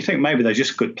Augusta. You think maybe they're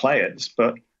just good players,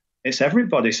 but it's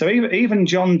everybody. So even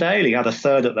John Daly had a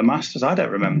third at the Masters. I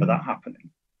don't remember that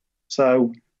happening.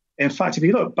 So, in fact, if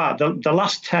you look back, the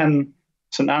last 10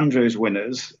 St. Andrews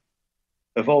winners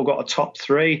have all got a top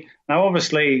 3. Now,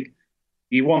 obviously,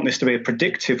 you want this to be a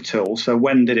predictive tool, so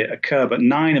when did it occur? But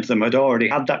 9 of them had already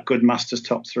had that good Masters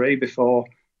top 3 before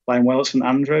playing well at St.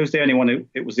 Andrews. The only one who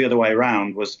it was the other way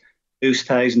around was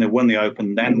Oosthuizen, who won the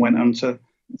Open, then went on to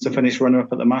finish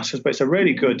runner-up at the Masters. But it's a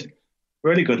really good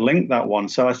link, that one.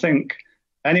 So I think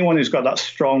anyone who's got that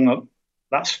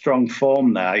strong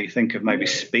form there, you think of maybe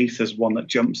Spieth as one that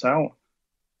jumps out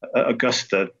at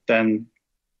Augusta, then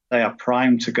they are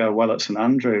primed to go well at St.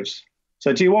 Andrews.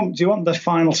 So do you want the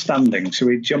final standing? Should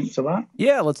we jump to that?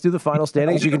 Yeah, let's do the final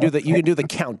standings. You can do the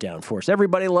countdown for us.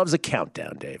 Everybody loves a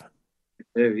countdown, Dave.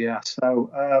 We do, yeah.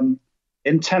 So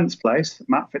in 10th place,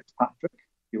 Matt Fitzpatrick,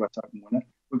 US Open winner.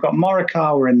 We've got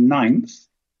Morikawa in 9th,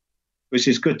 which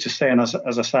is good to see. And as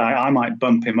I say, I might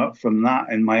bump him up from that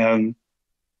in my own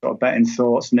sort of betting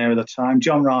thoughts nearer the time.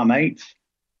 John Rahm 8th.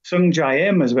 Sung Jae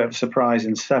Im was a bit of a surprise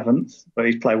in 7th, but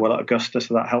he's played well at Augusta,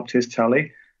 so that helped his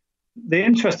tally. The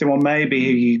interesting one,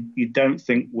 maybe you don't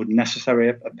think would necessarily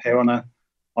appear on a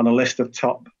list of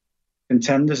top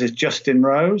contenders, is Justin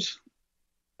Rose.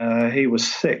 He was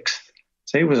 6th,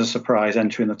 so he was a surprise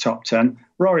entry in the top 10.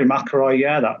 Rory McIlroy,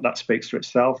 yeah, that speaks for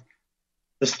itself.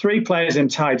 There's 3 players in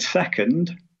tied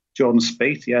 2nd. Jordan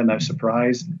Spieth, yeah, no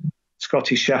surprise.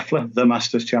 Scottie Scheffler, the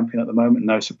Masters champion at the moment,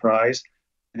 no surprise.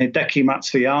 And Hideki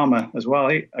Matsuyama as well.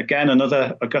 Again,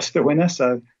 another Augusta winner,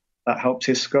 so that helped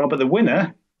his score. But the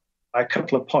winner, by a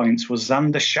couple of points, was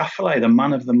Xander Schauffele, the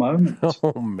man of the moment.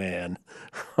 Oh, man.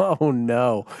 Oh,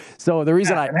 no. So the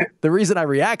reason I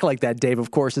react like that, Dave,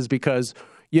 of course, is because,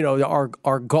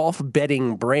 our golf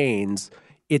betting brains,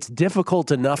 it's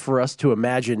difficult enough for us to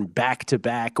imagine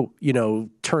back-to-back,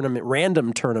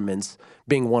 random tournaments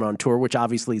being won on tour, which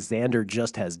obviously Xander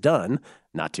just has done.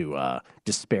 Not to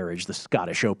disparage the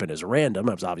Scottish Open as random.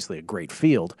 It was obviously a great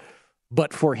field.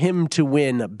 But for him to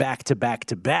win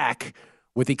back-to-back-to-back,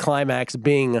 with the climax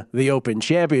being the Open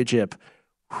Championship,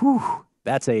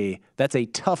 that's a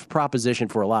tough proposition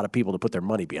for a lot of people to put their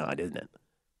money behind, isn't it?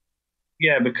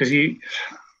 Yeah, because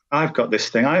I've got this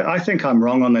thing. I think I'm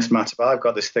wrong on this matter, but I've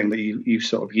got this thing that you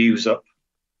sort of use up.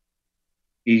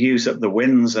 You use up the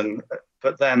wins,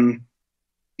 but then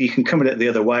you can come at it the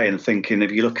other way and thinking,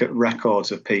 if you look at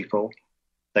records of people,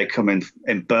 they come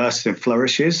in bursts and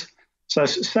flourishes. So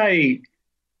say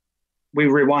we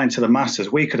rewind to the Masters,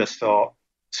 we could have thought,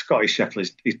 Scotty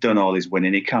Scheffler, he's done all his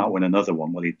winning. He can't win another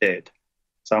one. Well, he did.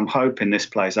 So I'm hoping this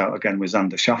plays out again with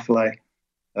Xander Schauffele.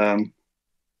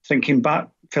 Thinking back,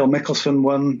 Phil Mickelson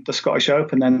won the Scottish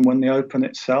Open, then won the Open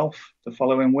itself the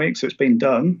following week. So it's been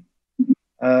done.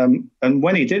 And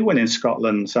when he did win in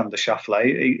Scotland, Xander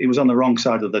Schauffele, he was on the wrong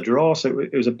side of the draw. So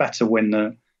it was a better win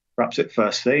than perhaps it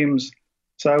first seems.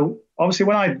 So obviously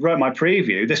when I wrote my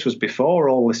preview, this was before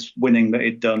all this winning that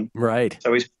he'd done. Right.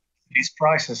 So his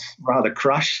price has rather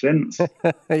crashed since.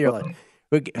 You're like,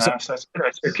 so it's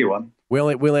a tricky one. We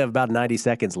only have about 90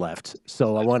 seconds left.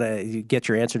 So I want to get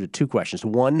your answer to two questions.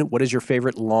 One, what is your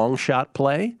favorite long shot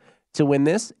play to win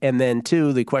this? And then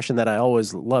two, the question that I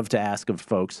always love to ask of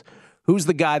folks, who's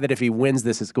the guy that if he wins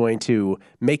this is going to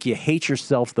make you hate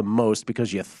yourself the most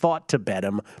because you thought to bet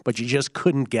him, but you just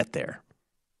couldn't get there?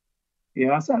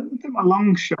 Yeah, I think my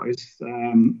long shot is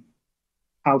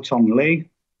Hao Tong Lee.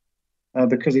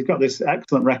 Because he's got this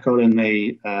excellent record in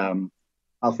the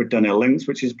Alfred Dunhill Links,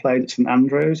 which he's played at St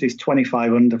Andrews. He's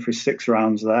 25 under for his 6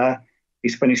 rounds there.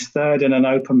 He's finished third in an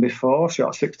Open before,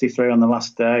 shot 63 on the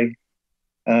last day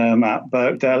at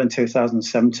Birkdale in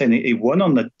 2017. He won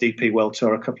on the DP World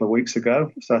Tour a couple of weeks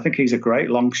ago. So I think he's a great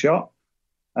long shot.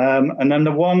 And then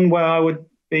the one where I would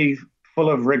be full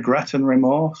of regret and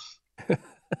remorse.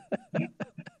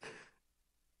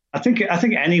 I think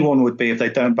anyone would be if they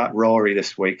don't back Rory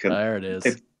this week. And there it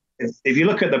is. If you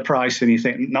look at the price and you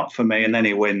think, not for me, and then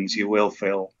he wins, you will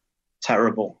feel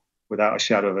terrible without a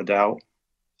shadow of a doubt.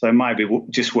 So it might be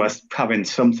just worth having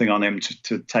something on him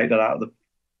to take that out of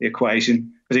the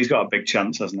equation, because he's got a big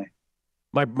chance, hasn't he?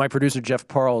 My producer, Jeff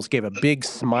Parles, gave a big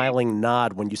smiling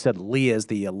nod when you said Lee as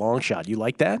the long shot. You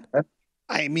like that?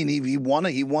 I mean, he won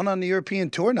on the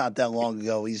European Tour not that long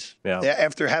ago.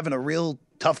 After having a real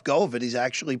tough go of it, he's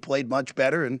actually played much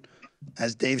better, and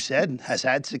as Dave said, has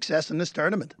had success in this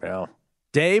tournament. Yeah,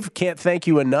 Dave, can't thank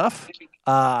you enough.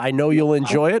 I know you'll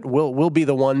enjoy it. We'll be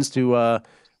the ones to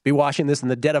be watching this in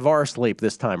the dead of our sleep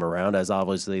this time around, as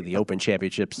obviously the Open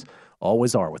Championships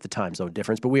always are with the time zone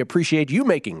difference. But we appreciate you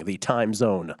making the time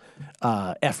zone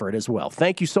effort as well.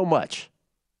 Thank you so much.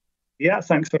 Yeah,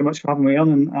 thanks very much for having me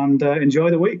on, and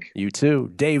enjoy the week. You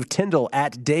too. Dave Tyndall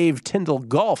at Dave Tyndall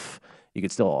Golf. You can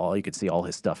see all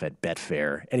his stuff at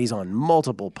Betfair, and he's on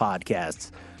multiple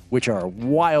podcasts, which are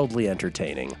wildly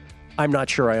entertaining. I'm not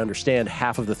sure I understand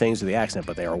half of the things of the accent,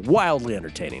 but they are wildly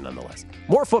entertaining nonetheless.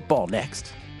 More football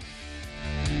next.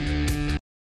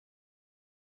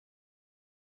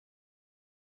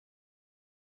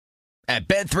 At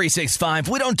Bet365,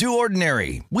 we don't do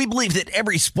ordinary. We believe that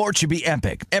every sport should be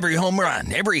epic. Every home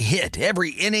run, every hit,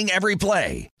 every inning, every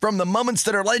play. From the moments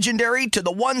that are legendary to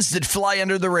the ones that fly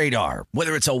under the radar.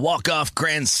 Whether it's a walk-off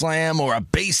grand slam or a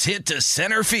base hit to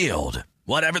center field.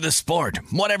 Whatever the sport,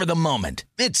 whatever the moment.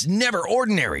 It's never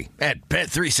ordinary at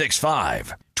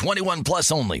Bet365. 21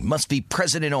 plus only. Must be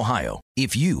present in Ohio.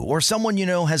 If you or someone you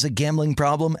know has a gambling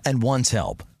problem and wants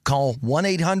help, call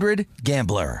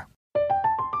 1-800-GAMBLER.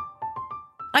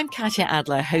 I'm Katya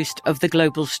Adler, host of The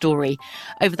Global Story.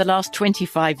 Over the last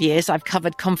 25 years, I've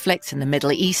covered conflicts in the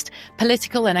Middle East,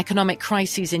 political and economic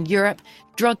crises in Europe,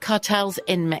 drug cartels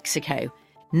in Mexico.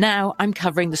 Now I'm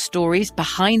covering the stories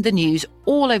behind the news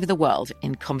all over the world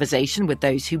in conversation with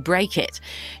those who break it.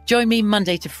 Join me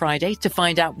Monday to Friday to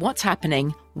find out what's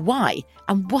happening, why,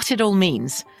 and what it all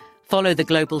means. Follow The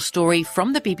Global Story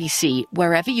from the BBC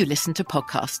wherever you listen to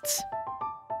podcasts.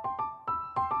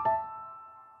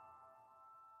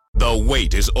 The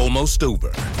wait is almost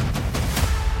over.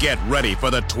 Get ready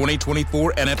for the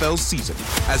 2024 NFL season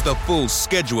as the full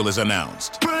schedule is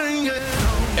announced.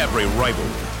 Every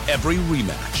rivalry, every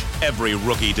rematch, every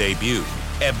rookie debut,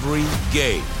 every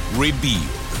game revealed.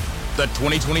 The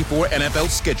 2024 NFL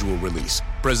schedule release,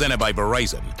 presented by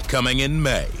Verizon, coming in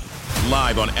May.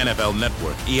 Live on NFL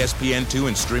Network, ESPN2,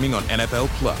 and streaming on NFL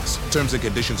Plus. Terms and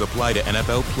conditions apply to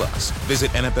NFL Plus.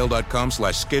 Visit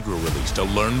NFL.com/schedule release to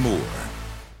learn more.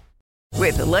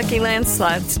 With the Lucky Land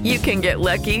Slots, you can get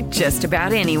lucky just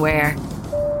about anywhere.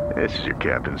 This is your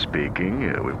captain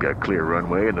speaking. We've got clear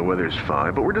runway and the weather's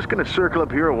fine, but we're just going to circle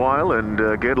up here a while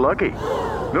and get lucky.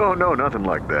 No, nothing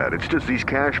like that. It's just these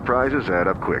cash prizes add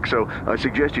up quick. So I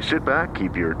suggest you sit back,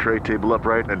 keep your tray table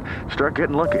upright, and start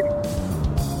getting lucky.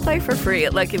 Play for free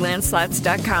at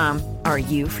LuckyLandSlots.com. Are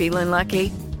you feeling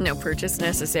lucky? No purchase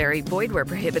necessary. Void where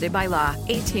prohibited by law.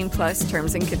 18+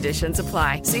 terms and conditions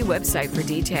apply. See website for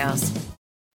details.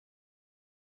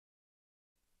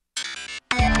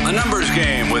 A numbers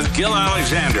game with Gil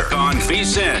Alexander on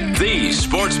VSiN, the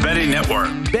Sports Betting Network.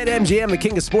 BetMGM, the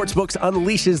king of sportsbooks,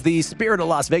 unleashes the spirit of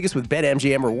Las Vegas with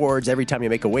BetMGM rewards. Every time you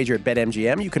make a wager at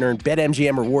BetMGM, you can earn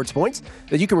BetMGM rewards points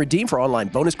that you can redeem for online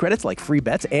bonus credits like free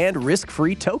bets and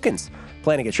risk-free tokens.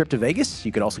 Planning a trip to Vegas?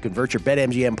 You can also convert your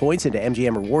BetMGM points into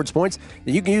MGM rewards points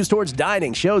that you can use towards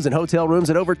dining, shows, and hotel rooms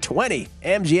at over 20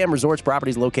 MGM Resorts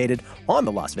properties located on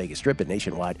the Las Vegas Strip and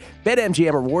nationwide.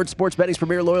 BetMGM Rewards, sports betting's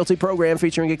premier loyalty program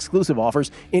featuring exclusive offers,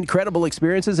 incredible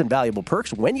experiences, and valuable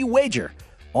perks when you wager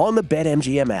on the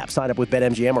BetMGM app. Sign up with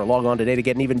BetMGM or log on today to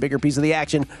get an even bigger piece of the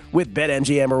action with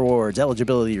BetMGM rewards.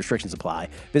 Eligibility restrictions apply.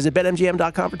 Visit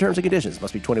BetMGM.com for terms and conditions.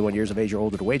 Must be 21 years of age or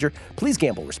older to wager. Please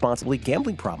gamble responsibly.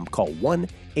 Gambling problem? Call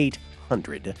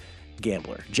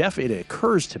 1-800-GAMBLER. Jeff, it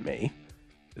occurs to me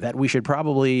that we should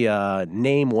probably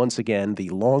name once again the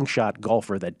long shot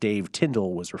golfer that Dave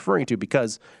Tyndall was referring to,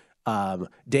 because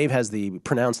Dave has the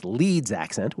pronounced Leeds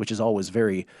accent, which is always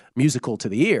very musical to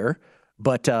the ear.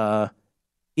 But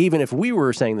even if we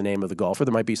were saying the name of the golfer,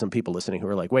 there might be some people listening who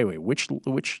are like, wait, which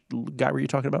guy were you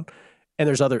talking about? And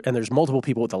there's multiple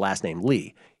people with the last name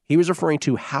Lee. He was referring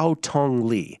to Haotong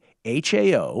Li,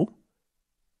 Haotongli.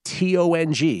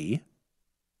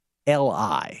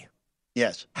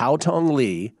 Yes. Haotong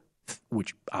Li,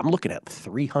 which I'm looking at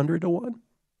 300-1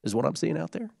 is what I'm seeing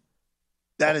out there.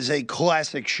 That is a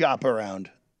classic shop around.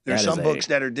 There's some books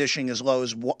that are dishing as low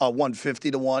as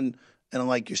 150-1. And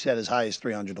like you said, as high as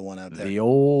 300-1 out there. The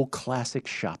old classic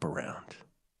shop around.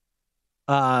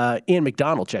 Ian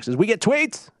McDonald checks us. We get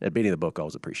tweets at Beating the Book.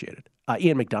 Always appreciated.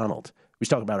 Ian McDonald. We was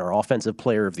talking about our Offensive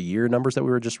Player of the Year numbers that we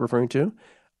were just referring to.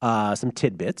 Some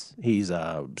tidbits. He's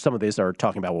some of these are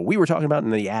talking about what we were talking about,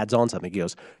 and then he adds on something. He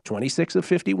goes, 26 of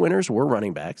 50 winners were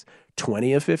running backs,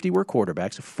 20 of 50 were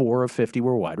quarterbacks, 4 of 50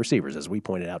 were wide receivers. As we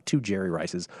pointed out, 2 Jerry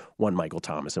Rices, 1 Michael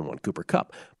Thomas, and 1 Cooper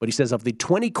Kupp. But he says of the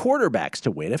 20 quarterbacks to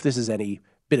win, if this is any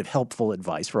bit of helpful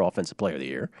advice for Offensive Player of the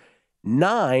Year,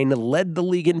 9 led the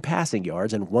league in passing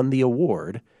yards and won the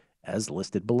award as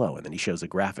listed below. And then he shows a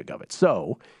graphic of it.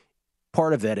 So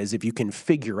part of that is if you can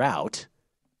figure out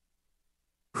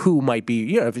who might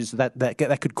be, if it's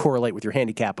that could correlate with your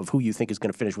handicap of who you think is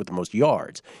going to finish with the most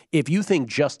yards. If you think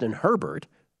Justin Herbert,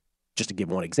 just to give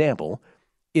one example,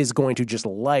 is going to just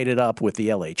light it up with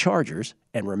the LA Chargers,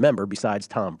 and remember, besides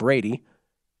Tom Brady,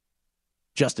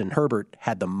 Justin Herbert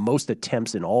had the most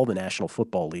attempts in all the National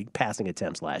Football League, passing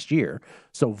attempts last year.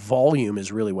 So volume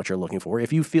is really what you're looking for.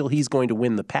 If you feel he's going to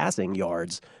win the passing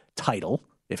yards title,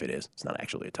 if it is, it's not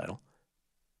actually a title,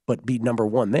 but be number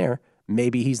one there,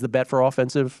 maybe he's the bet for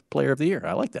Offensive Player of the Year.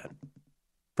 I like that.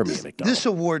 For me, McDonald. This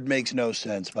award makes no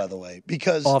sense, by the way,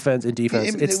 because offense and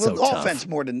defense, it's so offense tough.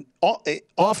 More than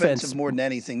offensive more than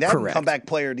anything. That correct. Comeback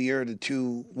Player of the Year are the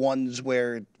two ones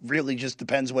where it really just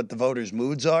depends what the voters'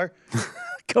 moods are.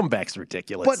 Comeback's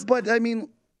ridiculous. But I mean,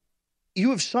 you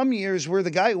have some years where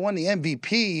the guy who won the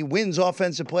MVP wins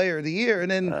Offensive Player of the Year, and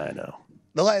then I know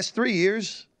the last 3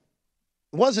 years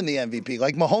wasn't the MVP.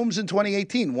 Like Mahomes in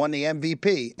 2018 won the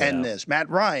MVP, and Matt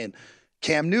Ryan,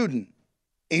 Cam Newton.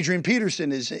 Adrian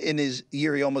Peterson is in his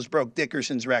year he almost broke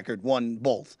Dickerson's record, won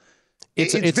both.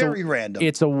 It's very random.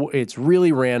 It's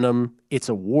really random. It's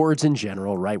awards in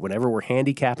general, right? Whenever we're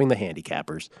handicapping the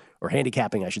handicappers, or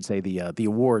handicapping, I should say, the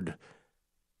award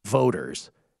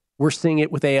voters, we're seeing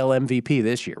it with AL MVP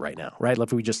this year right now, right?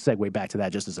 If we just segue back to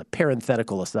that just as a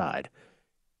parenthetical aside.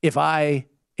 If I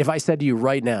said to you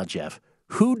right now, Jeff,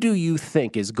 who do you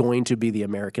think is going to be the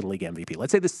American League MVP?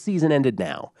 Let's say the season ended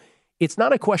now. It's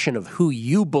not a question of who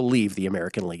you believe the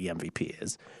American League MVP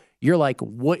is. You're like,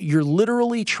 what? You're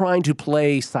literally trying to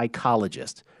play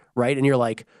psychologist, right? And you're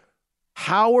like,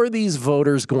 how are these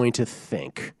voters going to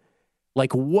think?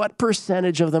 Like, what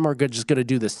percentage of them are just going to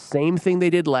do the same thing they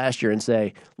did last year and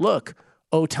say, look,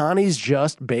 Ohtani's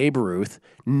just Babe Ruth.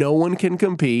 No one can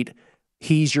compete.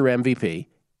 He's your MVP.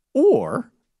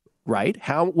 Or right?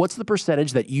 What's the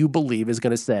percentage that you believe is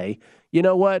going to say, you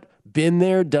know what, been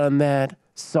there, done that,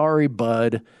 sorry,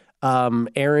 bud.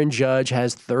 Aaron Judge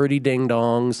has 30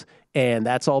 ding-dongs, and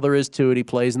that's all there is to it. He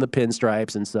plays in the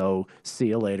pinstripes, and so see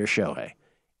you later, Shohei.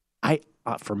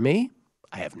 For me,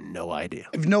 I have no idea.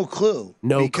 I have no clue.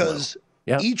 Because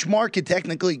Yep. each market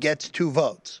technically gets 2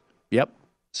 votes. Yep.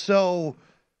 So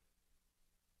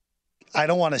I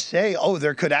don't want to say,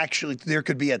 there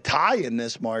could be a tie in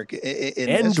this market.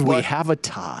 We have a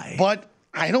tie. But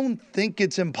I don't think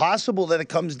it's impossible that it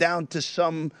comes down to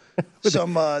someone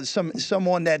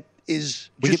that is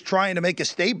just trying to make a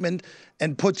statement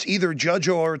and puts either Judge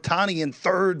or Ohtani in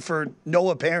third for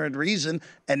no apparent reason,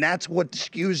 and that's what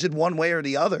skews it one way or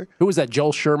the other. Who was that?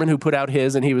 Joel Sherman who put out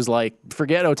his, and he was like,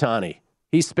 forget Ohtani.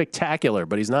 He's spectacular,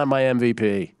 but he's not my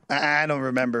MVP. I don't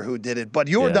remember who did it, but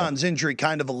Yordan's injury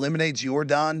kind of eliminates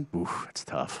Yordan. Ooh, that's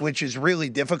tough. Which is really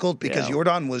difficult because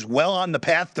Yordan was well on the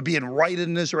path to being right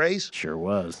in this race. Sure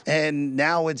was. And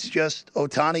now it's just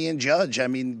Ohtani and Judge. I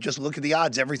mean, just look at the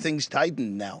odds. Everything's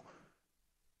tightened now.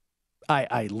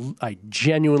 I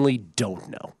genuinely don't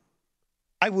know.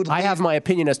 I have my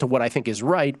opinion as to what I think is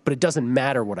right, but it doesn't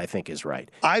matter what I think is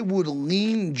right. I would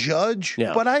lean Judge,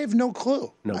 but I have no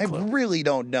clue. I really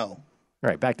don't know. All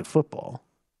right, back to football.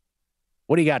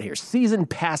 What do you got here? Season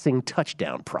passing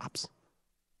touchdown props.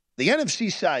 The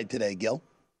NFC side today, Gil.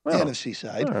 The NFC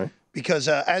side. All right. Because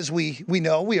as we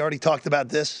know, we already talked about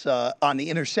this on the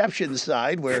interception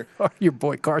side where your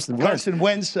boy Carson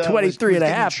Wentz 23 and a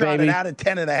half, baby. Out at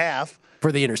 10.5.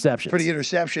 For the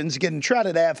interceptions. Getting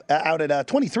trotted out at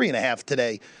 23 and a half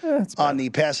today on the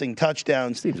passing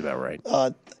touchdowns. Seems about right.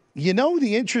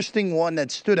 The interesting one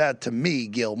that stood out to me,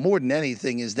 Gil, more than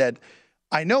anything, is that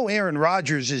I know Aaron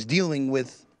Rodgers is dealing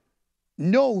with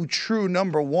no true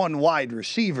number 1 wide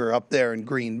receiver up there in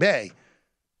Green Bay.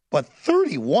 But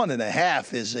 31 and a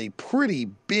half is a pretty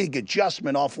big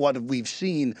adjustment off what we've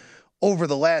seen over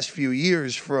the last few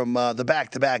years from the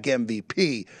back-to-back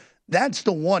MVP. That's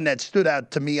the one that stood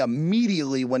out to me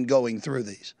immediately when going through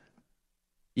these.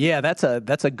 Yeah, that's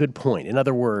a good point. In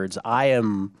other words, I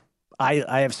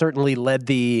have certainly led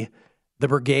the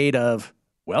brigade of,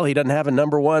 well, he doesn't have a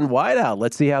number 1 wideout.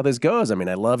 Let's see how this goes. I mean,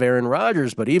 I love Aaron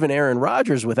Rodgers, but even Aaron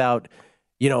Rodgers without,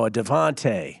 a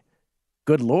Devontae,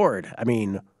 good Lord. I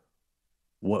mean,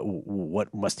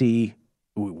 what must he?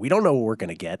 We don't know what we're going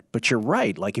to get, but you're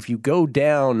right. Like if you go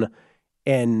down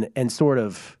and sort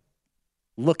of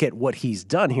look at what he's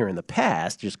done here in the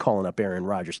past, just calling up Aaron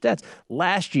Rodgers stats.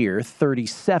 Last year,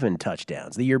 37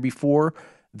 touchdowns. The year before,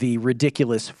 the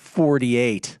ridiculous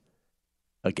 48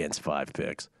 against 5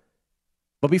 picks.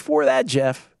 But before that,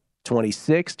 Jeff,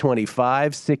 26,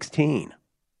 25, 16.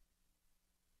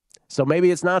 So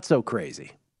maybe it's not so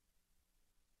crazy.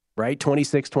 Right?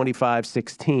 26, 25,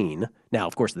 16. Now,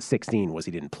 of course, the 16 was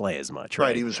he didn't play as much,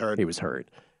 right? He was hurt. He was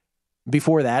hurt.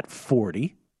 Before that,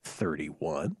 40,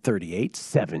 31, 38,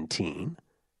 17.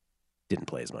 Didn't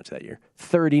play as much that year.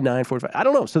 39, 45. I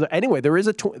don't know. So anyway, there is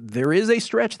a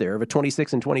stretch there of a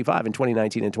 26 and 25 in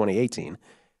 2019 and 2018.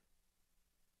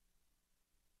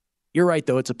 You're right,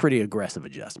 though. It's a pretty aggressive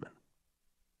adjustment.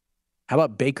 How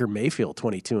about Baker Mayfield,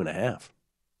 22 and a half?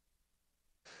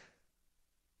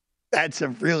 That's a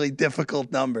really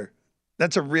difficult number. By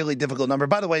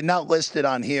the way, not listed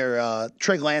on here,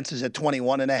 Trey Lance is at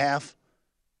 21 and a half.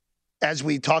 As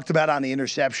we talked about on the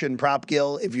interception prop,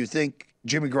 Gil, if you think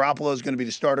Jimmy Garoppolo is going to be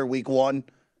the starter week 1,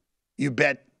 you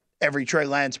bet every Trey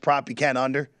Lance prop you can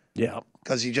under. Yeah.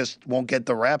 Because he just won't get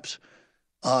the reps.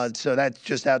 So that's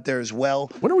just out there as well.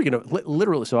 When are we going to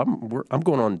literally? So I'm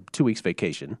going on 2 weeks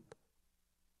vacation.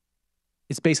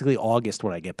 It's basically August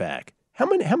when I get back. How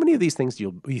many of these things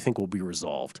do you think will be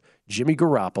resolved? Jimmy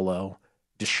Garoppolo,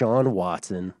 Deshaun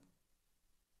Watson.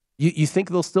 You think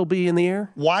they'll still be in the air?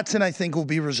 Watson, I think, will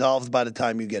be resolved by the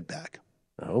time you get back.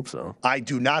 I hope so. I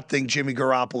do not think Jimmy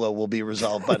Garoppolo will be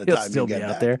resolved by the He'll time still you get be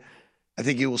back. out there. I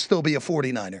think he will still be a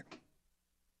 49er.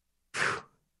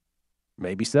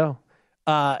 Maybe so.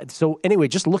 So anyway,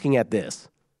 just looking at this,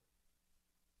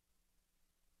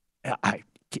 I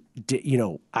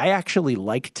actually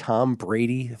like Tom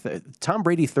Brady. Tom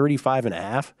Brady 35 and a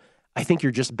half. I think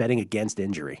you're just betting against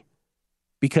injury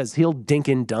because he'll dink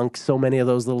and dunk so many of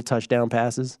those little touchdown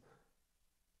passes.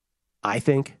 I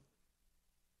think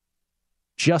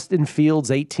Justin Fields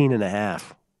 18 and a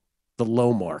half, the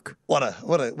low mark. What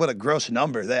a gross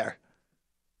number there.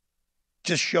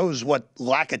 Just shows what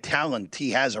lack of talent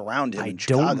he has around him in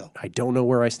Chicago. I don't know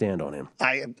where I stand on him.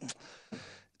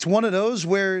 It's one of those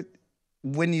where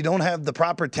when you don't have the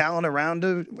proper talent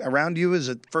around you as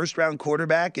a first-round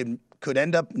quarterback, it could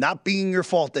end up not being your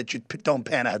fault that you don't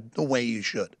pan out the way you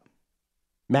should.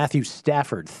 Matthew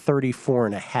Stafford,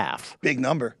 34.5. Big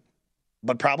number,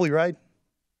 but probably right. I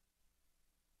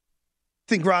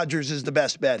think Rodgers is the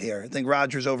best bet here. I think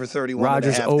Rodgers over 31.5.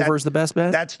 Rodgers over is the best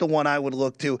bet? That's the one I would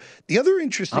look to. The other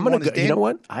interesting one is you know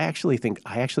what? I actually think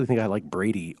I like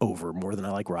Brady over more than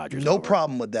I like Rodgers. No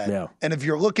problem with that. No. And if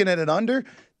you're looking at an under,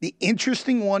 the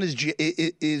interesting one is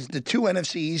the two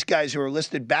NFC East guys who are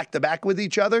listed back-to-back with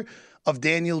each other of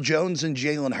Daniel Jones and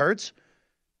Jalen Hurts.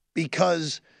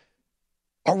 Because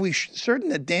are we certain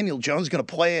that Daniel Jones is going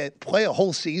to play a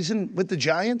whole season with the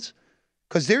Giants?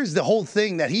 Because there's the whole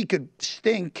thing that he could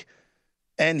stink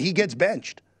and he gets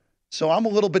benched. So I'm a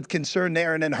little bit concerned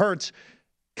there. And then Hurts,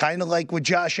 kind of like with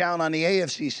Josh Allen on the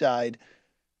AFC side,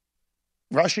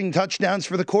 rushing touchdowns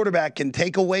for the quarterback can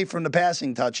take away from the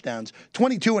passing touchdowns.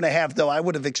 22.5, though, I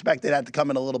would have expected that to come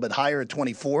in a little bit higher at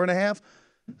 24.5.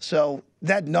 So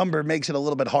that number makes it a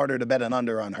little bit harder to bet an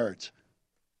under on Hurts.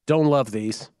 Don't love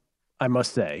these, I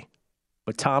must say.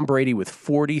 But Tom Brady with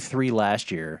 43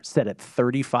 last year, set at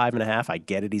 35.5. I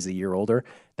get it, he's a year older.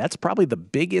 That's probably the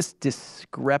biggest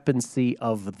discrepancy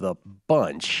of the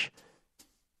bunch,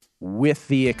 with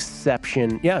the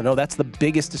exception. Yeah, no, that's the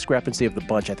biggest discrepancy of the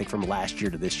bunch, I think, from last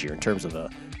year to this year in terms of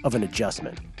an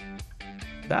adjustment.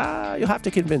 You'll have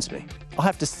to convince me. I'll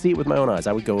have to see it with my own eyes.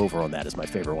 I would go over on that as my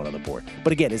favorite one on the board.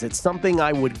 But again, is it something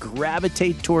I would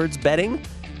gravitate towards betting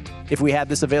if we had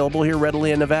this available here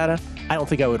readily in Nevada? I don't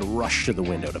think I would rush to the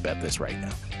window to bet this right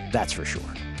now. That's for sure.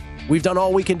 We've done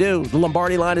all we can do. The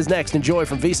Lombardi Line is next. Enjoy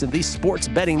from VSiN, the Sports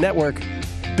Betting Network.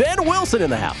 Ben Wilson in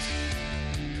the house.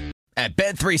 At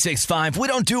Bet365, we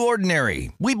don't do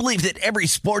ordinary. We believe that every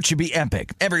sport should be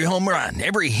epic. Every home run,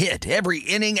 every hit, every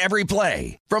inning, every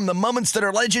play. From the moments that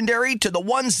are legendary to the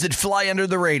ones that fly under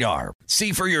the radar.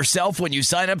 See for yourself when you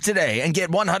sign up today and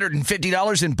get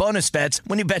 $150 in bonus bets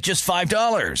when you bet just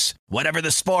 $5. Whatever the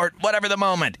sport, whatever the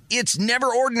moment, it's never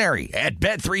ordinary at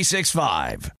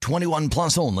Bet365. 21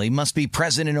 plus only. Must be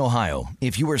present in Ohio.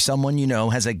 If you or someone you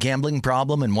know has a gambling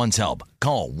problem and wants help,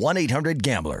 call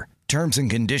 1-800-GAMBLER. Terms and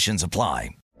conditions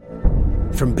apply.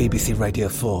 From BBC Radio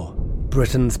 4,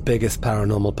 Britain's biggest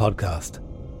paranormal podcast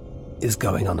is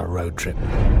going on a road trip.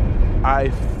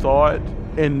 I thought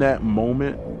in that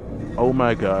moment, oh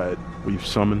my God, we've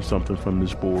summoned something from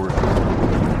this board.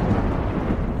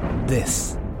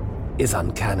 This is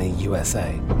Uncanny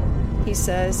USA. He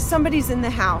says, somebody's in the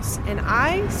house, and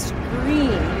I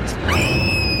screamed.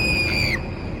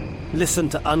 Listen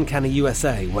to Uncanny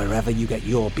USA wherever you get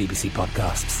your BBC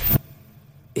podcasts,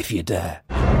 if you dare.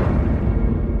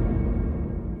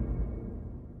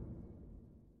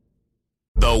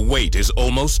 The wait is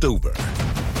almost over.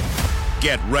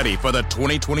 Get ready for the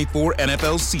 2024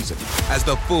 NFL season as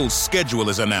the full schedule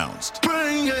is announced.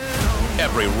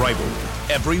 Every rivalry,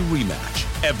 every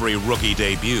rematch, every rookie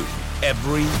debut,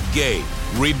 every game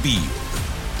revealed.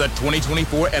 The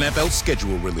 2024 NFL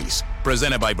schedule release,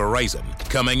 presented by Verizon,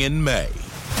 coming in May.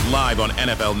 Live on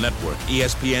NFL Network,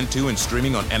 ESPN2, and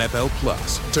streaming on NFL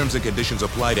Plus. Terms and conditions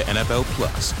apply to NFL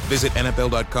Plus. Visit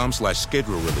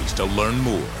NFL.com/schedule release to learn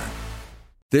more.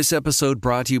 This episode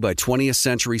brought to you by 20th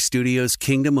Century Studios'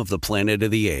 Kingdom of the Planet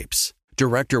of the Apes.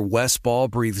 Director Wes Ball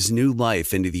breathes new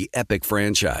life into the epic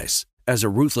franchise. As a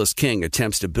ruthless king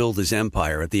attempts to build his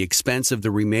empire at the expense of the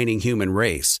remaining human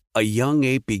race, a young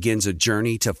ape begins a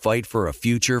journey to fight for a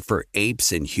future for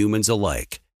apes and humans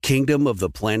alike. Kingdom of the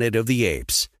Planet of the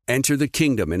Apes. Enter the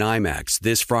kingdom in IMAX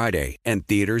this Friday and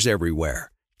theaters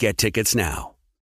everywhere. Get tickets now.